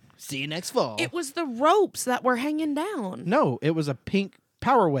 See you next fall. It was the ropes that were hanging down. No, it was a pink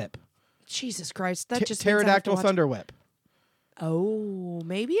power whip. Jesus Christ, that just means I have to Pterodactyl watch- thunder whip. Oh,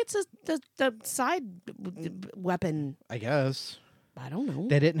 maybe it's the side weapon. I guess. I don't know.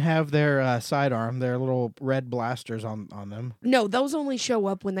 They didn't have their sidearm, their little red blasters on them. No, those only show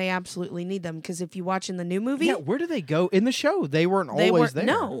up when they absolutely need them. Because if you watch in the new movie, Yeah, where do they go in the show? They weren't they always were there.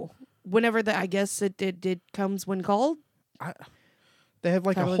 no. Whenever I guess it comes when called. They have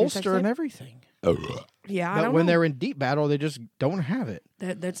like Power a Ranger holster sex and tape? everything. Yeah, I But don't when know. they're in deep battle, they just don't have it.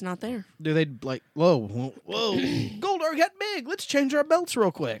 That's not there. Do they like, whoa, Goldar got big. Let's change our belts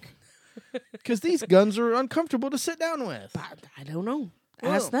real quick. Because these guns are uncomfortable to sit down with. I don't know.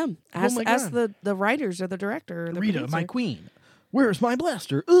 Well, Ask them. oh Ask, my ask God. the writers or the director or the Rita, producer. my queen, where's my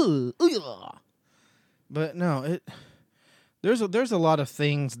blaster? Ugh. But no, there's a lot of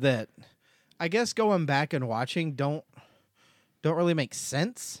things that I guess going back and watching don't really make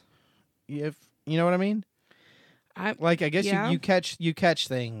sense. If you know what I mean. I guess yeah. you catch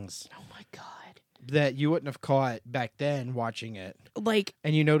things Oh my God. that you wouldn't have caught back then watching it,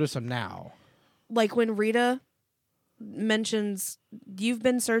 and you notice them now. Like when Rita mentions you've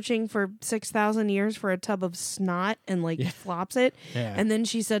been searching for 6,000 years for a tub of snot and flops it, and then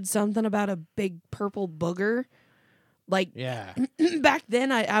she said something about a big purple booger. Yeah. Back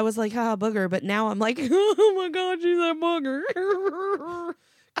then I was like, haha, booger, but now I'm like, oh my God, she's a booger.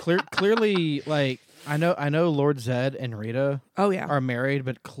 Clearly, I know Lord Zed and Rita Oh yeah. are married,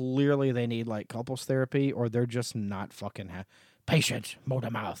 but clearly they need couples therapy, or they're just not fucking patience, mold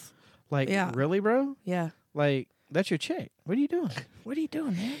of mouth. Yeah. Really, bro? Yeah. That's your chick. What are you doing? What are you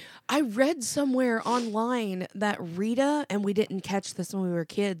doing, man? I read somewhere online that Rita, and we didn't catch this when we were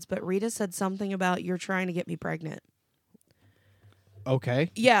kids, but Rita said something about you're trying to get me pregnant.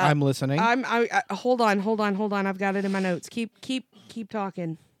 Okay. Yeah. I'm listening. I hold on. I've got it in my notes. Keep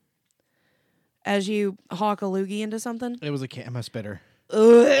talking. As you hawk a loogie into something. It was a spitter.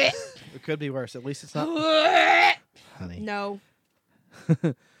 Ugh. It could be worse. At least it's not. Honey. No.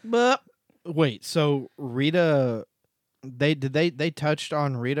 But Wait. So Rita, they touched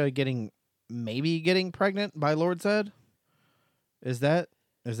on Rita maybe getting pregnant by Lord Zed? Is that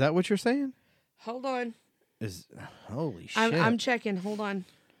what you're saying? hold on. Holy shit. I'm checking. Hold on.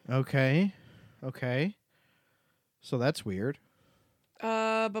 Okay. So that's weird.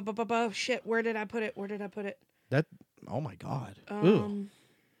 Shit. Where did I put it? That. Oh my God. Ooh.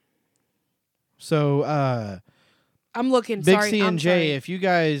 So, I'm looking. Big Sorry. C I'm and J,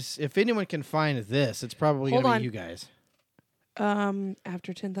 sorry. if anyone can find this, it's probably Hold gonna on. be you guys.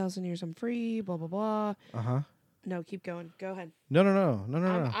 After 10,000 years, I'm free. Blah blah blah. No, keep going. Go ahead. No.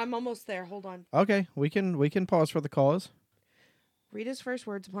 I'm almost there. Hold on. Okay, we can pause for the cause. Rita's first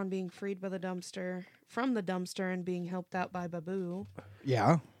words upon being freed from the dumpster and being helped out by Babu.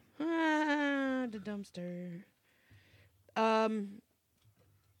 Yeah. The dumpster.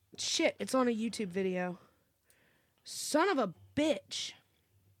 Shit, it's on a YouTube video. Son of a bitch.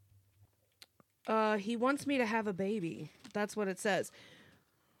 He wants me to have a baby. That's what it says.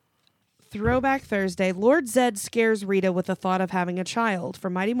 Throwback Thursday. Lord Zed scares Rita with the thought of having a child. For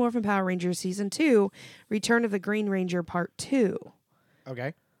Mighty Morphin Power Rangers Season 2, Return of the Green Ranger Part 2.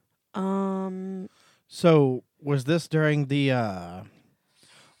 Okay. So was this during the Well,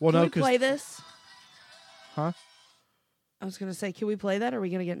 Can no, we play this? Huh? I was going to say, can we play that or are we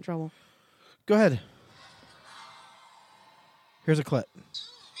going to get in trouble? Go ahead. Here's a clip. They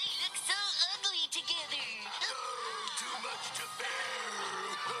look so ugly together. Too much to bear.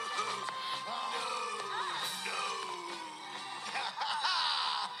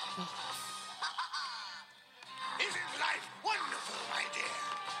 Isn't life wonderful, my dear?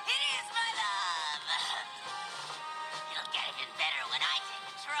 It is, my love. It'll get even better when I take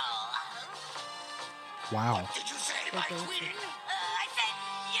control. Wow. Did you say, my queen? I said,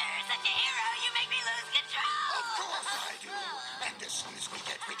 you're such a hero, you make me lose control. Of course I do. And as soon as we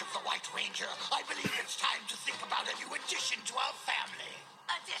get rid of the White Ranger, I believe it's time to think about a new addition to our family.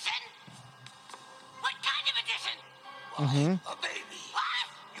 Addition? What kind of addition? Why, a baby. What?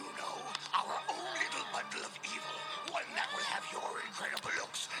 You know, our own little bundle of evil. One that will have your incredible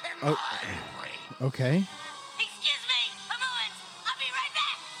looks and my brain. Okay. Excuse me, a moment. I'll be right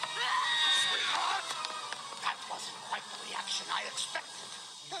back. Sweetheart, that wasn't quite the reaction I expected.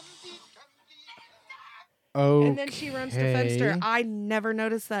 Okay. And then she runs to Fenster. I never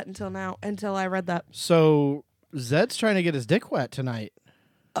noticed that until I read that. So Zed's trying to get his dick wet tonight.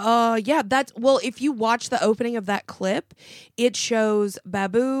 Yeah, if you watch the opening of that clip, it shows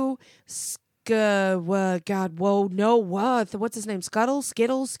Babu, what's his name?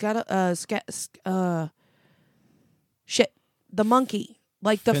 The monkey.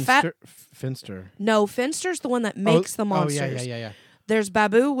 Like the Finster. No, Finster's the one that makes the monsters. Oh, yeah. There's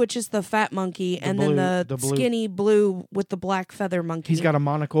Babu, which is the fat monkey, and blue- then the blue- skinny blue with the black feather monkey. He's got a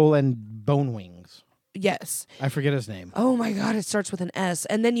monocle and bone wings. Yes. I forget his name. Oh my God, it starts with an S.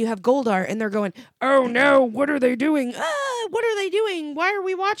 And then you have Goldar, and they're going, oh no, what are they doing? What are they doing? Why are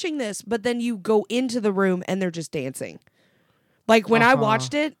we watching this? But then you go into the room, and they're just dancing. Like, when I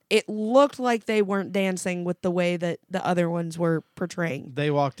watched it, it looked like they weren't dancing with the way that the other ones were portraying.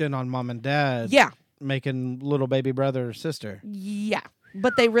 They walked in on mom and dad. Yeah. Making little baby brother or sister. Yeah.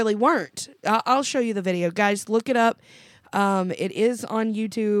 But they really weren't. I'll show you the video. Guys, look it up. It is on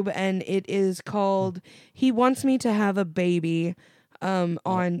YouTube, and it is called "He Wants Me to Have a Baby." On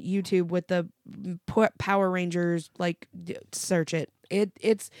YouTube with the Power Rangers, like search it.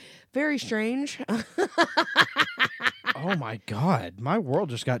 It's very strange. Oh my God, my world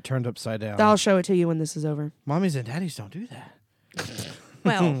just got turned upside down. I'll show it to you when this is over. Mommies and daddies don't do that.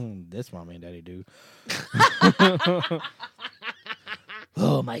 Well, This mommy and daddy do.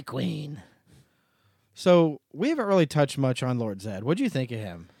 Oh, my queen. So we haven't really touched much on Lord Zed. What'd you think of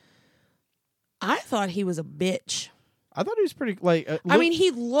him? I thought he was a bitch. I thought he was pretty like. I mean,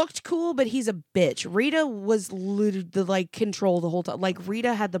 he looked cool, but he's a bitch. Rita was the like control the whole time. Like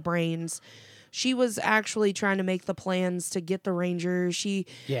Rita had the brains. She was actually trying to make the plans to get the Rangers. She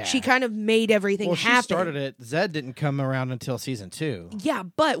kind of made everything happen. She started it. Zed didn't come around until season 2. Yeah,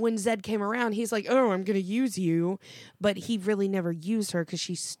 but when Zed came around, he's like, "Oh, I'm going to use you," but he really never used her because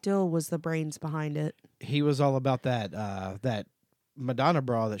she still was the brains behind it. He was all about that that Madonna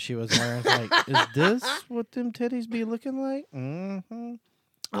bra that she was wearing. Like, is this what them titties be looking like? Mm-hmm.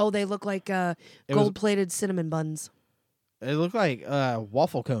 Oh, they look like gold-plated cinnamon buns. It looked like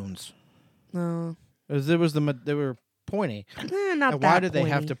waffle cones. No, They were pointy. not And that why did they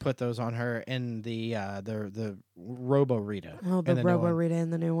have pointy. to put those on her in the Robo Rita? Oh, the in new Robo one? Rita in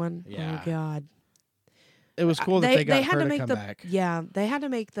the new one. Yeah. Oh God. It was cool that they got had her to to make come the back. yeah they had to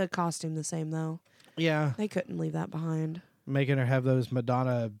make the costume the same though. Yeah, They couldn't leave that behind. making her have those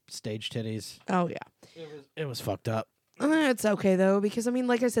Madonna stage titties. Oh yeah. It was fucked up. It's okay though because I mean,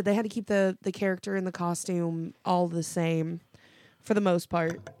 like I said, they had to keep the character and the costume all the same for the most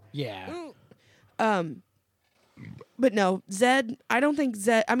part. Yeah. But no, Zed. I don't think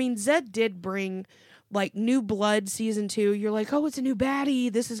Zed. I mean, Zed did bring like New Blood season 2. You're like, oh, it's a new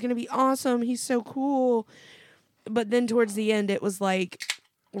baddie. This is gonna be awesome. He's so cool. But then towards the end, it was like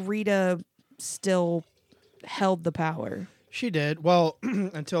Rita still held the power. She did. Well,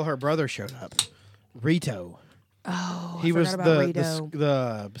 until her brother showed up. Rito. Oh, He I was forgot about Rito.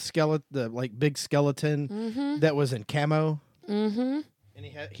 the skeleton, the like big skeleton that was in camo. Mm-hmm. And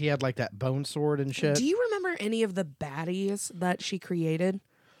he had like that bone sword and shit. Do you remember any of the baddies that she created?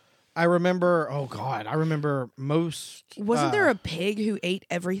 I remember. Oh God, I remember most. Wasn't there a pig who ate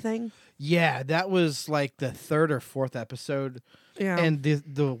everything? Yeah, that was like the 3rd or 4th episode. Yeah. And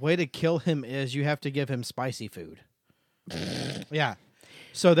the way to kill him is you have to give him spicy food. Yeah.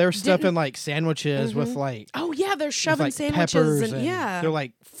 So they're stuffing like sandwiches with like. Oh yeah, they're with, shoving like, sandwiches peppers and yeah. they're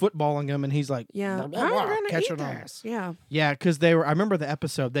like footballing him, and he's like, Yeah. blah, I'm blah, blah, gonna catching eat them. this. Yeah. Yeah, because they were. I remember the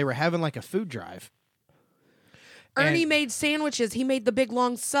episode. They were having like a food drive. Ernie And- made sandwiches. He made the big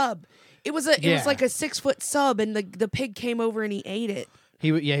long sub. It was like a 6-foot sub, and the pig came over and he ate it.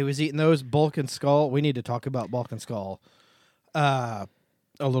 He was eating those Bulk and Skull. We need to talk about Bulk and Skull a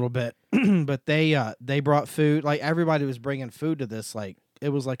little bit. But they brought food. Like everybody was bringing food to this. Like it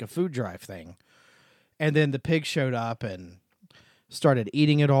was like a food drive thing. And then the pig showed up and started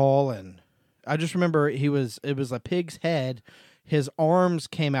eating it all. And I just remember it was a pig's head. His arms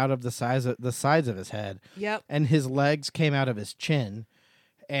came out of the sides of his head. Yep. And his legs came out of his chin.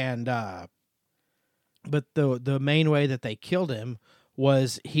 And but the main way that they killed him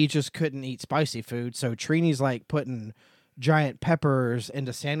was he just couldn't eat spicy food. So Trini's like putting giant peppers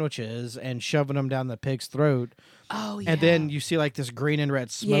into sandwiches and shoving them down the pig's throat. Oh yeah. And then you see like this green and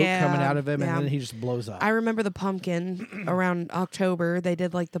red smoke coming out of him, yeah. and then he just blows up. I remember the pumpkin around October. They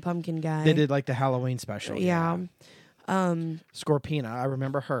did like the pumpkin guy. They did like the Halloween special. Yeah. Scorpina, I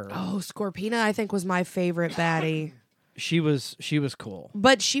remember her. Oh, Scorpina, I think was my favorite baddie. She was cool.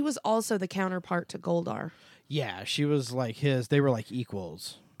 But she was also the counterpart to Goldar. Yeah, she was like his. They were like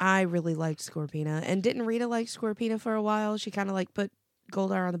equals. I really liked Scorpina. And didn't Rita like Scorpina for a while? She kind of like put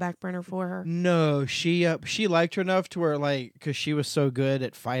Goldar on the back burner for her. No, she liked her enough to where like because she was so good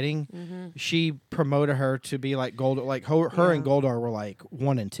at fighting, she promoted her to be like Goldar. Like her and Goldar were like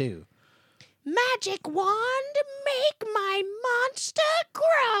 1 and 2. Magic wand, make my monster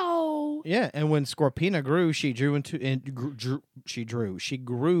grow. Yeah, and when Scorpina grew, she grew into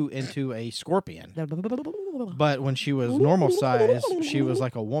a scorpion. But when she was normal size, she was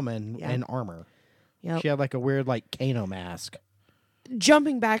like a woman in armor. Yep. She had like a weird like Kano mask.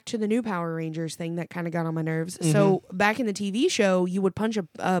 Jumping back to the new Power Rangers thing that kind of got on my nerves. So back in the TV show, you would punch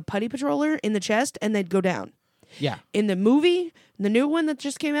a putty patroller in the chest and they'd go down. Yeah. In the movie, the new one that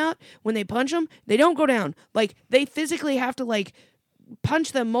just came out, when they punch them, they don't go down. Like they physically have to like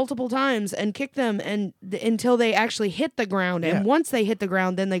punch them multiple times and kick them and until they actually hit the ground. Yeah. And once they hit the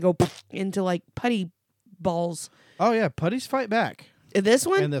ground, then they go into like putty balls. Oh yeah, putties fight back. This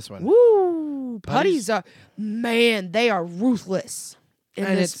one? And this one. Woo! Putties are, man, they are ruthless.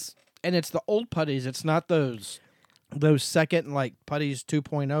 And it's the old putties. It's not those those second like putties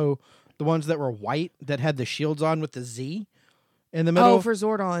 2.0, the ones that were white that had the shields on with the Z in the middle. Oh, for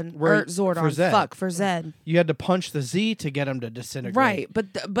Zordon. Where- Or Zordon. for Zed. Fuck, for Zed. You had to punch the Z to get him to disintegrate. Right,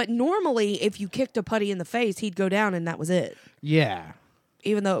 but normally if you kicked a putty in the face, he'd go down and that was it. Yeah.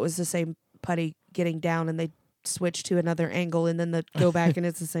 Even though it was the same putty getting down and they switch to another angle and then they go back and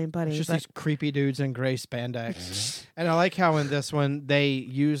it's the same putty. It's just But- these creepy dudes in gray spandex. And I like how in this one they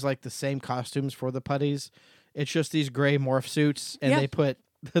use like the same costumes for the putties. It's just these gray morph suits and Yeah. they put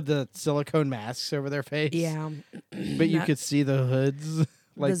the silicone masks over their face. yeah. But you That- could see the hoods,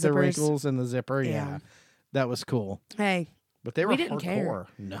 like the, zippers. wrinkles and the zipper. Yeah. Yeah. That was cool. Hey, But they were We didn't hardcore. care.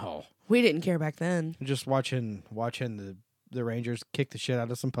 No. we didn't care back then. Just watching the Rangers kick the shit out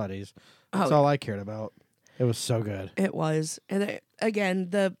of some putties. That's Oh. all I cared about. It was so good. It was. And again,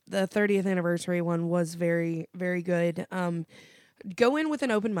 the 30th anniversary one was very, very good. Go in with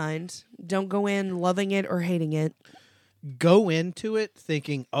an open mind. Don't go in loving it or hating it. Go into it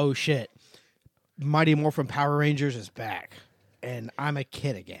thinking, oh shit, Mighty Morphin Power Rangers is back. And I'm a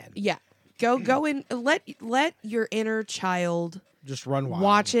kid again. Yeah. Go in. Let your inner child Just run wild.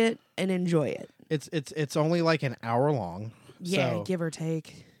 watch it and enjoy it. It's only like an hour long. Yeah, So, give or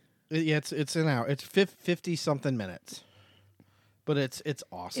take. yeah, it's an hour. It's 50 something minutes. But it's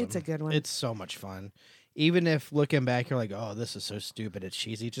awesome. It's a good one. It's so much fun. Even if looking back you're like, "Oh, this is so stupid. It's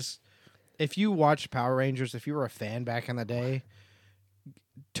cheesy." Just if you watched Power Rangers, if you were a fan back in the day,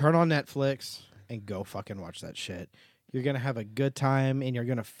 turn on Netflix and go fucking watch that shit. You're going to have a good time and you're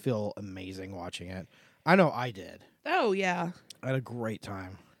going to feel amazing watching it. I know I did. Oh yeah. I had a great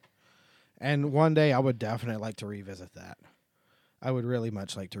time. And one day I would definitely like to revisit that. I would really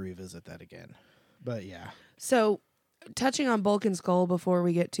much like to revisit that again. But yeah. So, touching on Bulk and Skull before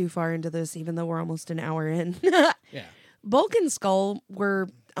we get too far into this, even though we're almost an hour in. Yeah. Bulk and Skull were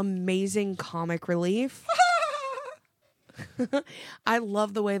amazing comic relief. I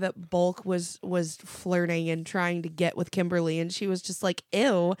love the way that Bulk was flirting and trying to get with Kimberly, and she was just like,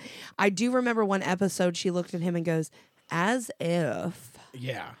 ew. I do remember one episode she looked at him and goes, as if.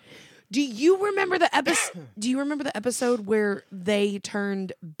 Yeah. Do you remember the episode? Do you remember the episode where they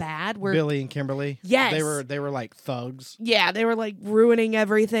turned bad? Where Billy and Kimberly. Yes. They were like thugs. yeah, they were like ruining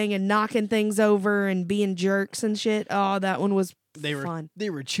everything and knocking things over and being jerks and shit. Oh, that one was fun. They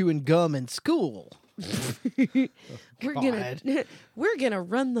were chewing gum in school. We're gonna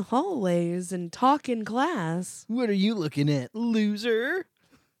run the hallways and talk in class. What are you looking at, loser?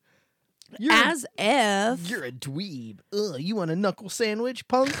 As if. You're a dweeb. Ugh, you want a knuckle sandwich,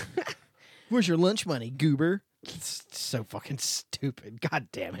 punk? Where's your lunch money, goober? It's so fucking stupid. God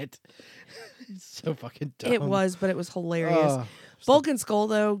damn it. It's so fucking dumb. It was, but it was hilarious. Ugh. Bulk and Skull,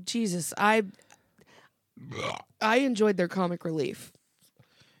 though, Jesus, I enjoyed their comic relief.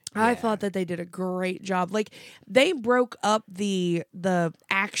 I thought that they did a great job. Like, they broke up the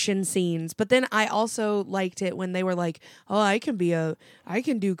action scenes, but then I also liked it when they were like, "Oh, I can do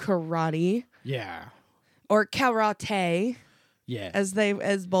karate Yeah. or karate," Yeah.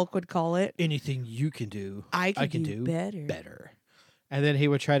 as Bulk would call it. Anything you can do, I can can do better. And then he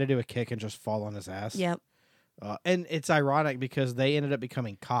would try to do a kick and just fall on his ass. Yep. And it's ironic because they ended up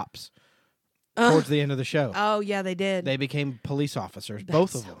becoming cops towards the end of the show. Oh yeah, they did. They became police officers, That's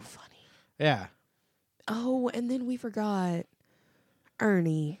both of so them. funny. Yeah. Oh, and then we forgot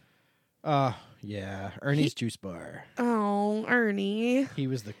Ernie. Yeah. Ernie's Juice Bar. Oh, Ernie. He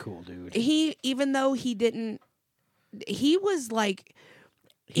was the cool dude. Even though he didn't, he was like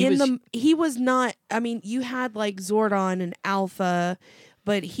He was not. I mean, you had like Zordon and Alpha,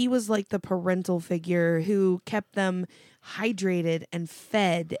 but he was like the parental figure who kept them hydrated and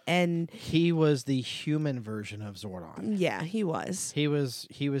fed, and He was the human version of Zordon. yeah, he was. He was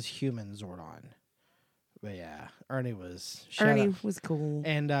human Zordon. But yeah, Ernie was. Ernie was cool.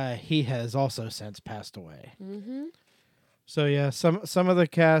 And he has also since passed away. Mm-hmm. So yeah, some of the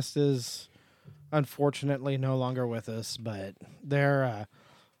cast is unfortunately no longer with us, but they're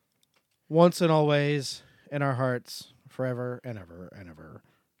once and always in our hearts forever and ever and ever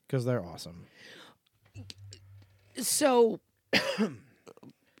because they're awesome. So,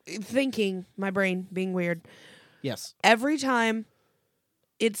 thinking, my brain being weird, Yes. every time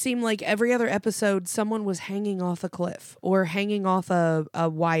it seemed like every other episode someone was hanging off a cliff or hanging off a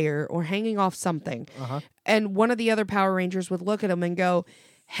wire or hanging off something. Uh-huh. And one of the other Power Rangers would look at him and go,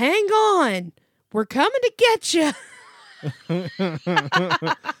 "Hang on, we're coming to get you."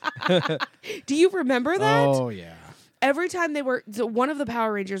 Do you remember that? Oh yeah. Every time one of the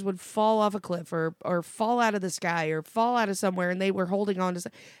Power Rangers would fall off a cliff or fall out of the sky or fall out of somewhere, and they were holding on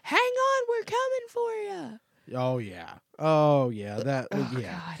to, "Hang on, we're coming for you." Oh yeah. Oh yeah. That. Oh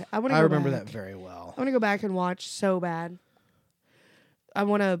yeah. God, I want to. I remember back. that very well. I want to go back and watch so bad. I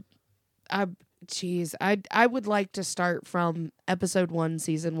want to. Jeez, I would like to start from episode 1,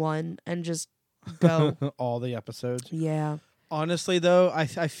 season 1, and just go. All the episodes. Yeah. Honestly, though, I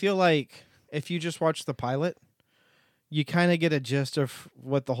feel like if you just watch the pilot, you kind of get a gist of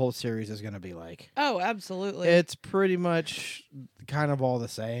what the whole series is going to be like. Oh, absolutely. It's pretty much kind of all the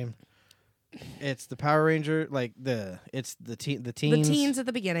same. It's the Power Ranger, like it's the teens. the teens at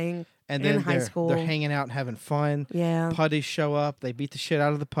the beginning, and in then high school. they're hanging out and having fun. Yeah. Putties show up. They beat the shit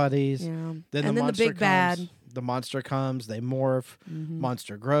out of the putties. Yeah. Then And the then the monster big comes. bad. The monster comes. They morph. Mm-hmm.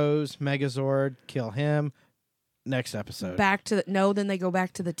 Monster grows. Megazord. Kill him. Next episode. Back to then they go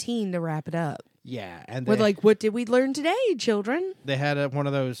back to the teen to wrap it up. Yeah, and We're they, like, what did we learn today, children? they had one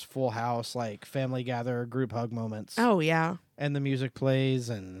of those Full House like family gather group hug moments. Oh yeah. And the music plays,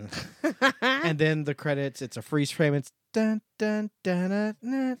 and and then the credits. It's a freeze frame. It's dun dun dun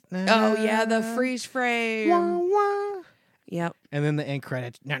dun. Oh yeah, the freeze frame. Wah, wah. Yep. And then the end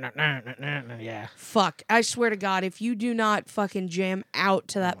credits. Yeah. Fuck. I swear to God, if you do not fucking jam out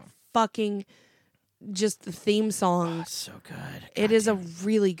to that fucking just the theme song, Oh, it's so good. it is a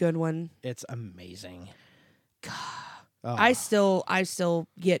really good one. It's amazing. Oh. I still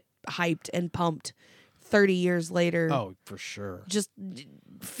get hyped and pumped 30 years later. Oh, for sure. Just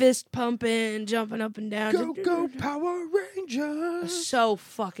fist pumping, jumping up and down. Go go Power Rangers. So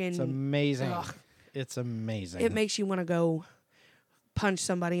fucking It's amazing. Ugh. It's amazing. It makes you want to go punch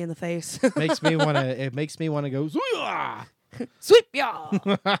somebody in the face. makes me want to. It makes me want to go. "Zooyah!" Sweep y'all.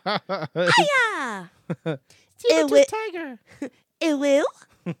 Hiya. Saber-tooth tiger. It will.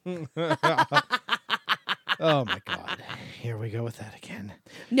 Oh my God! Here we go with that again.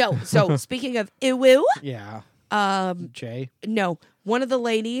 No. So speaking of it will, Yeah. Jay. no, one of the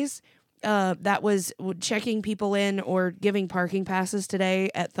ladies that was checking people in or giving parking passes today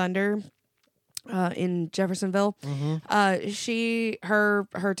at Thunder in Jeffersonville.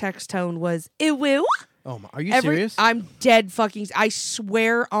 Her text tone was it will. Oh my! Are you serious? I'm dead fucking. I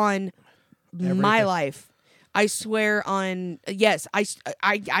swear on my Everything. life. I swear on yes.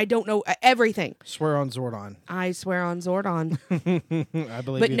 I don't know everything. Swear on Zordon. I swear on Zordon. I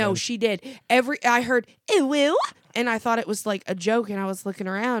believe. But you no, then. she did. I heard it will, and I thought it was like a joke, and I was looking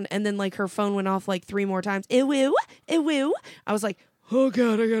around, and then like her phone went off like 3 more times. It will, it will. I was like, oh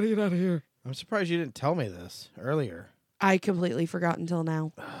God, I gotta get out of here. I'm surprised you didn't tell me this earlier. I completely forgot until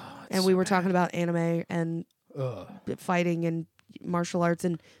now, and we were talking about anime and fighting and martial arts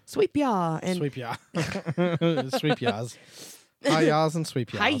and sweep yaw and Sweep ya. Sweep yas. Hi yas and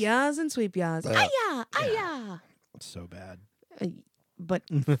sweep yas. hi yaws and sweep yaws. Hiya, hiya. It's so bad. But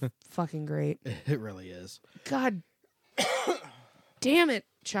fucking great. It really is. God damn it,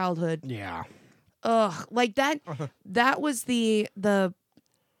 childhood. Yeah. Ugh, like that. That was the.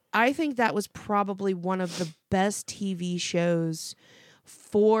 I think that was probably one of the best TV shows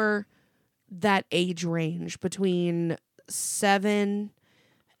for that age range between 7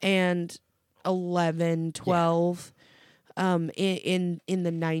 and 11, 12. In the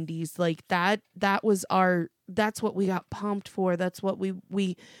 90s, like that was that's what we got pumped for. That's what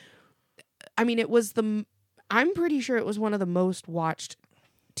we. I mean, it was I'm pretty sure it was one of the most watched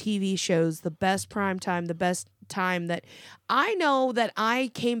TV shows, the best prime time, the best time that I know that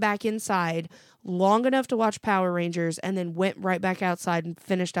I came back inside long enough to watch Power Rangers and then went right back outside and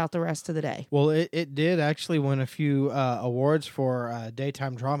finished out the rest of the day. Well, it did actually win a few awards for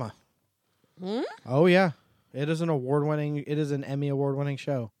daytime drama. Oh yeah, it is an Emmy award-winning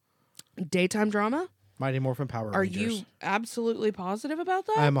show. Daytime drama? Mighty Morphin Power Are Rangers. you absolutely positive about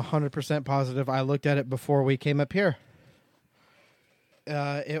that? I'm 100% positive. I looked at it before we came up here.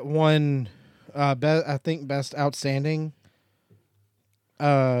 It won, I think, Best Outstanding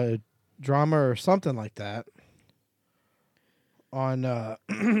Drama or something like that. On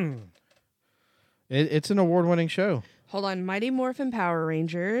it's an award-winning show. Hold on, Mighty Morphin Power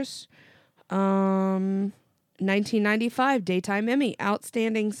Rangers. 1995 Daytime Emmy,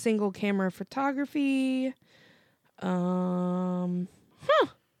 Outstanding Single Camera Photography.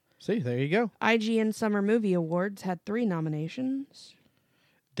 See, there you go. IGN Summer Movie Awards had 3 nominations.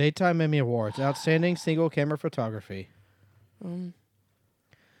 Daytime Emmy Awards, Outstanding Single Camera Photography. There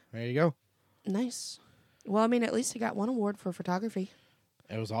you go. Nice. Well, I mean, at least he got 1 award for photography.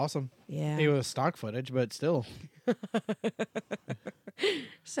 It was awesome. Yeah. It was stock footage, but still.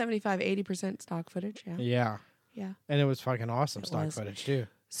 75-80% stock footage. Yeah. Yeah. Yeah. And it was fucking awesome stock was. footage, too.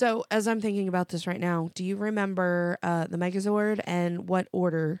 So, as I'm thinking about this right now, do you remember the Megazord and what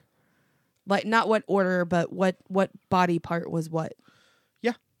order? Like, not what order, but what body part was what?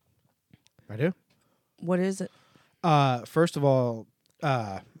 Yeah. I do. What is it? First of all,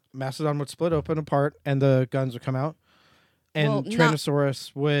 Mastodon would split open apart, and the guns would come out. And Well,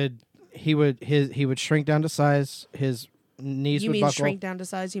 Tyrannosaurus would shrink down to size. His knees You would mean buckle. shrink down to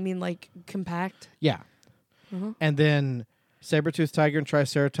size? You mean like compact? Yeah. Uh-huh. And then saber-toothed tiger and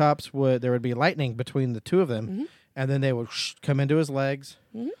triceratops there would be lightning between the two of them, and then they would come into his legs,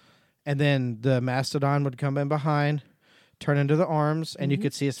 and then the mastodon would come in behind, turn into the arms, and you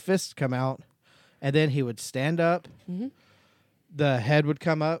could see his fists come out, and then he would stand up. The head would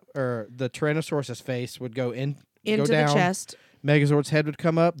come up, or the Tyrannosaurus's face would go Into go down. the chest Megazord's head would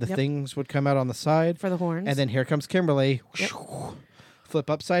come up. The Yep. things would come out on the side. for the horns. And then here comes Kimberly. Yep. Flip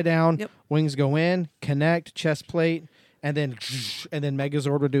upside down. Yep. Wings go in, connect, chest plate, and then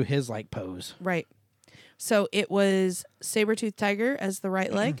Megazord would do his like pose. right. So it was saber-toothed tiger as the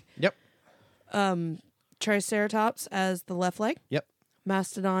right leg, Yep. triceratops as the left leg, Yep.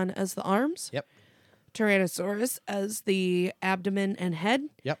 mastodon as the arms, Yep. Tyrannosaurus as the abdomen and head,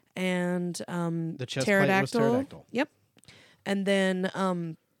 Yep. and The chest plate was pterodactyl. Yep. And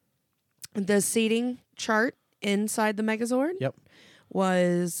then the seating chart inside the Megazord Yep.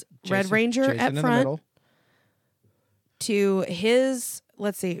 was Red Jason- Ranger Jason at in the front middle. to his,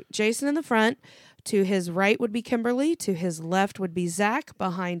 let's see, Jason in the front. To his right would be Kimberly. To his left would be Zach.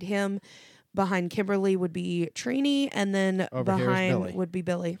 Behind him, behind Kimberly would be Trini. And then Over here is behind Billy. would be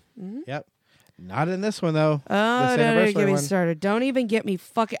Billy. Mhm. Yep. Not in this one though. Oh, This don't even anniversary get me one. started. Don't even get me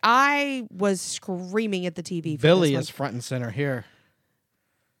fucking. I was screaming at the TV. For Billy this is front and center here. one.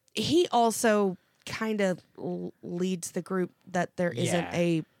 He also kind of leads the group that there isn't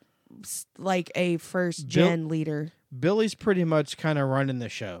Yeah. a first gen leader. Billy's pretty much kind of running the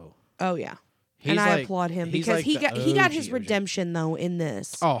show. Oh yeah, He's and I like- applaud him he's because like he the got his OG. redemption though in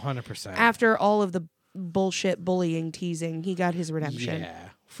this. Oh, 100%. After all of the bullshit bullying teasing, he got his redemption. Yeah.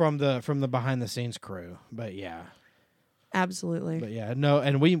 From the behind the scenes crew. But yeah. Absolutely. But yeah, no,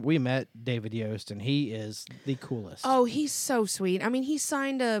 and we met David Yost, and he is the coolest. Oh, he's so sweet. I mean, he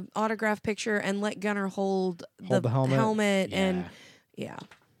signed a autograph picture and let Gunnar hold the helmet. and yeah.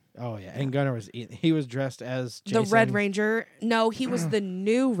 Oh yeah, and Gunnar he was dressed as Jason The Red Ranger. No, he was the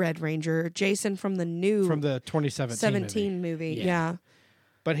new Red Ranger. Jason from the new from the 2017 movie. Yeah. Yeah.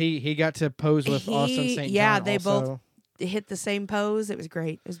 But he got to pose with Austin St. John. Yeah, they also. both hit the same pose. It was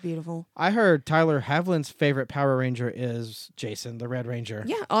great. It was beautiful. I heard Tyler Havlin's favorite Power Ranger is Jason, the Red Ranger.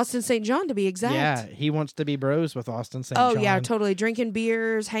 Yeah, Austin St. John to be exact. Yeah, he wants to be bros with Austin St. Oh John. yeah, totally. Drinking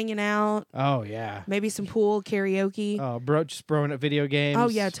beers, hanging out, Oh yeah. maybe some pool karaoke. Oh, just broing at video games. Oh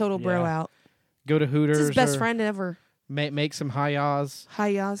yeah, total bro Yeah. out. Go to Hooters. It's his best or friend ever. Make some hi-yas.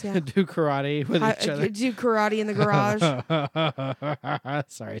 Hi, Yaz, yeah. Do karate with each other. Do karate in the garage.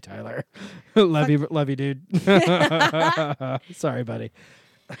 Sorry, Tyler. love you, dude. Sorry, buddy.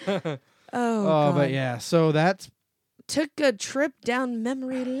 Oh, Oh, God. but yeah. So that's Took a trip down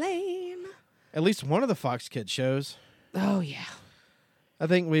memory lane. at least one of the Fox Kids shows. Oh yeah. I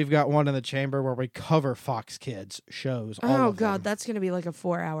think we've got one in the chamber where we cover Fox Kids shows. All Oh of God, them. that's gonna be like a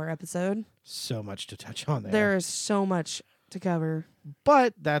 4-hour episode. So much to touch on there. There is so much to cover.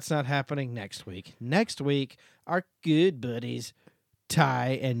 But that's not happening next week. Next week, our good buddies,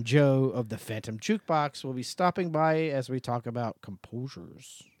 Ty and Joe of the Phantom Jukebox, will be stopping by as we talk about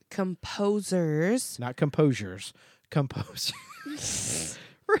composers. Composers. Not composures. Composers.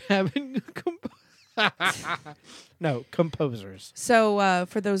 We're having... No, composers. So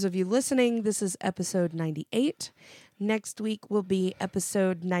for those of you listening, this is episode 98. Next week will be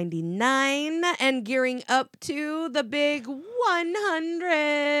episode 99 and gearing up to the big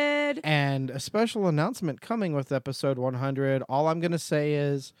 100. And a special announcement coming with episode 100. All I'm going to say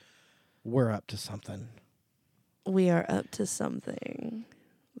is we're up to something. We are up to something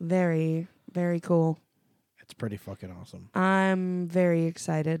very, very cool. It's pretty fucking awesome. I'm very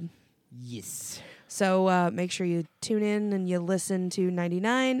excited. Yes. So make sure you tune in and you listen to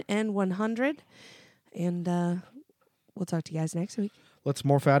 99 and 100. And we'll talk to you guys next week. Let's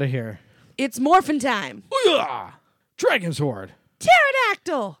morph out of here. It's morphin' time. Booyah! Dragon Sword.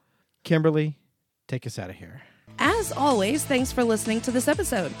 Pterodactyl. Kimberly, take us out of here. As always, thanks for listening to this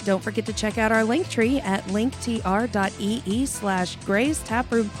episode. Don't forget to check out our link tree at linktr.ee/Gray's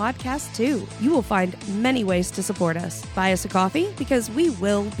Taproom Podcast 2. You will find many ways to support us. Buy us a coffee because we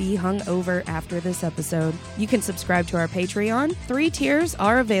will be hung over after this episode. You can subscribe to our Patreon. 3 tiers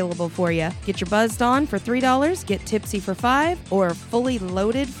are available for you. Get your buzzed on for $3, get tipsy for $5, or fully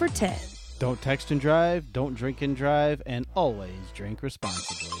loaded for $10. Don't text and drive, don't drink and drive, and always drink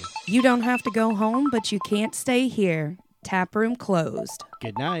responsibly. You don't have to go home, but you can't stay here. Taproom closed.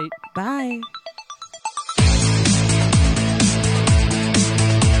 Good night. Bye.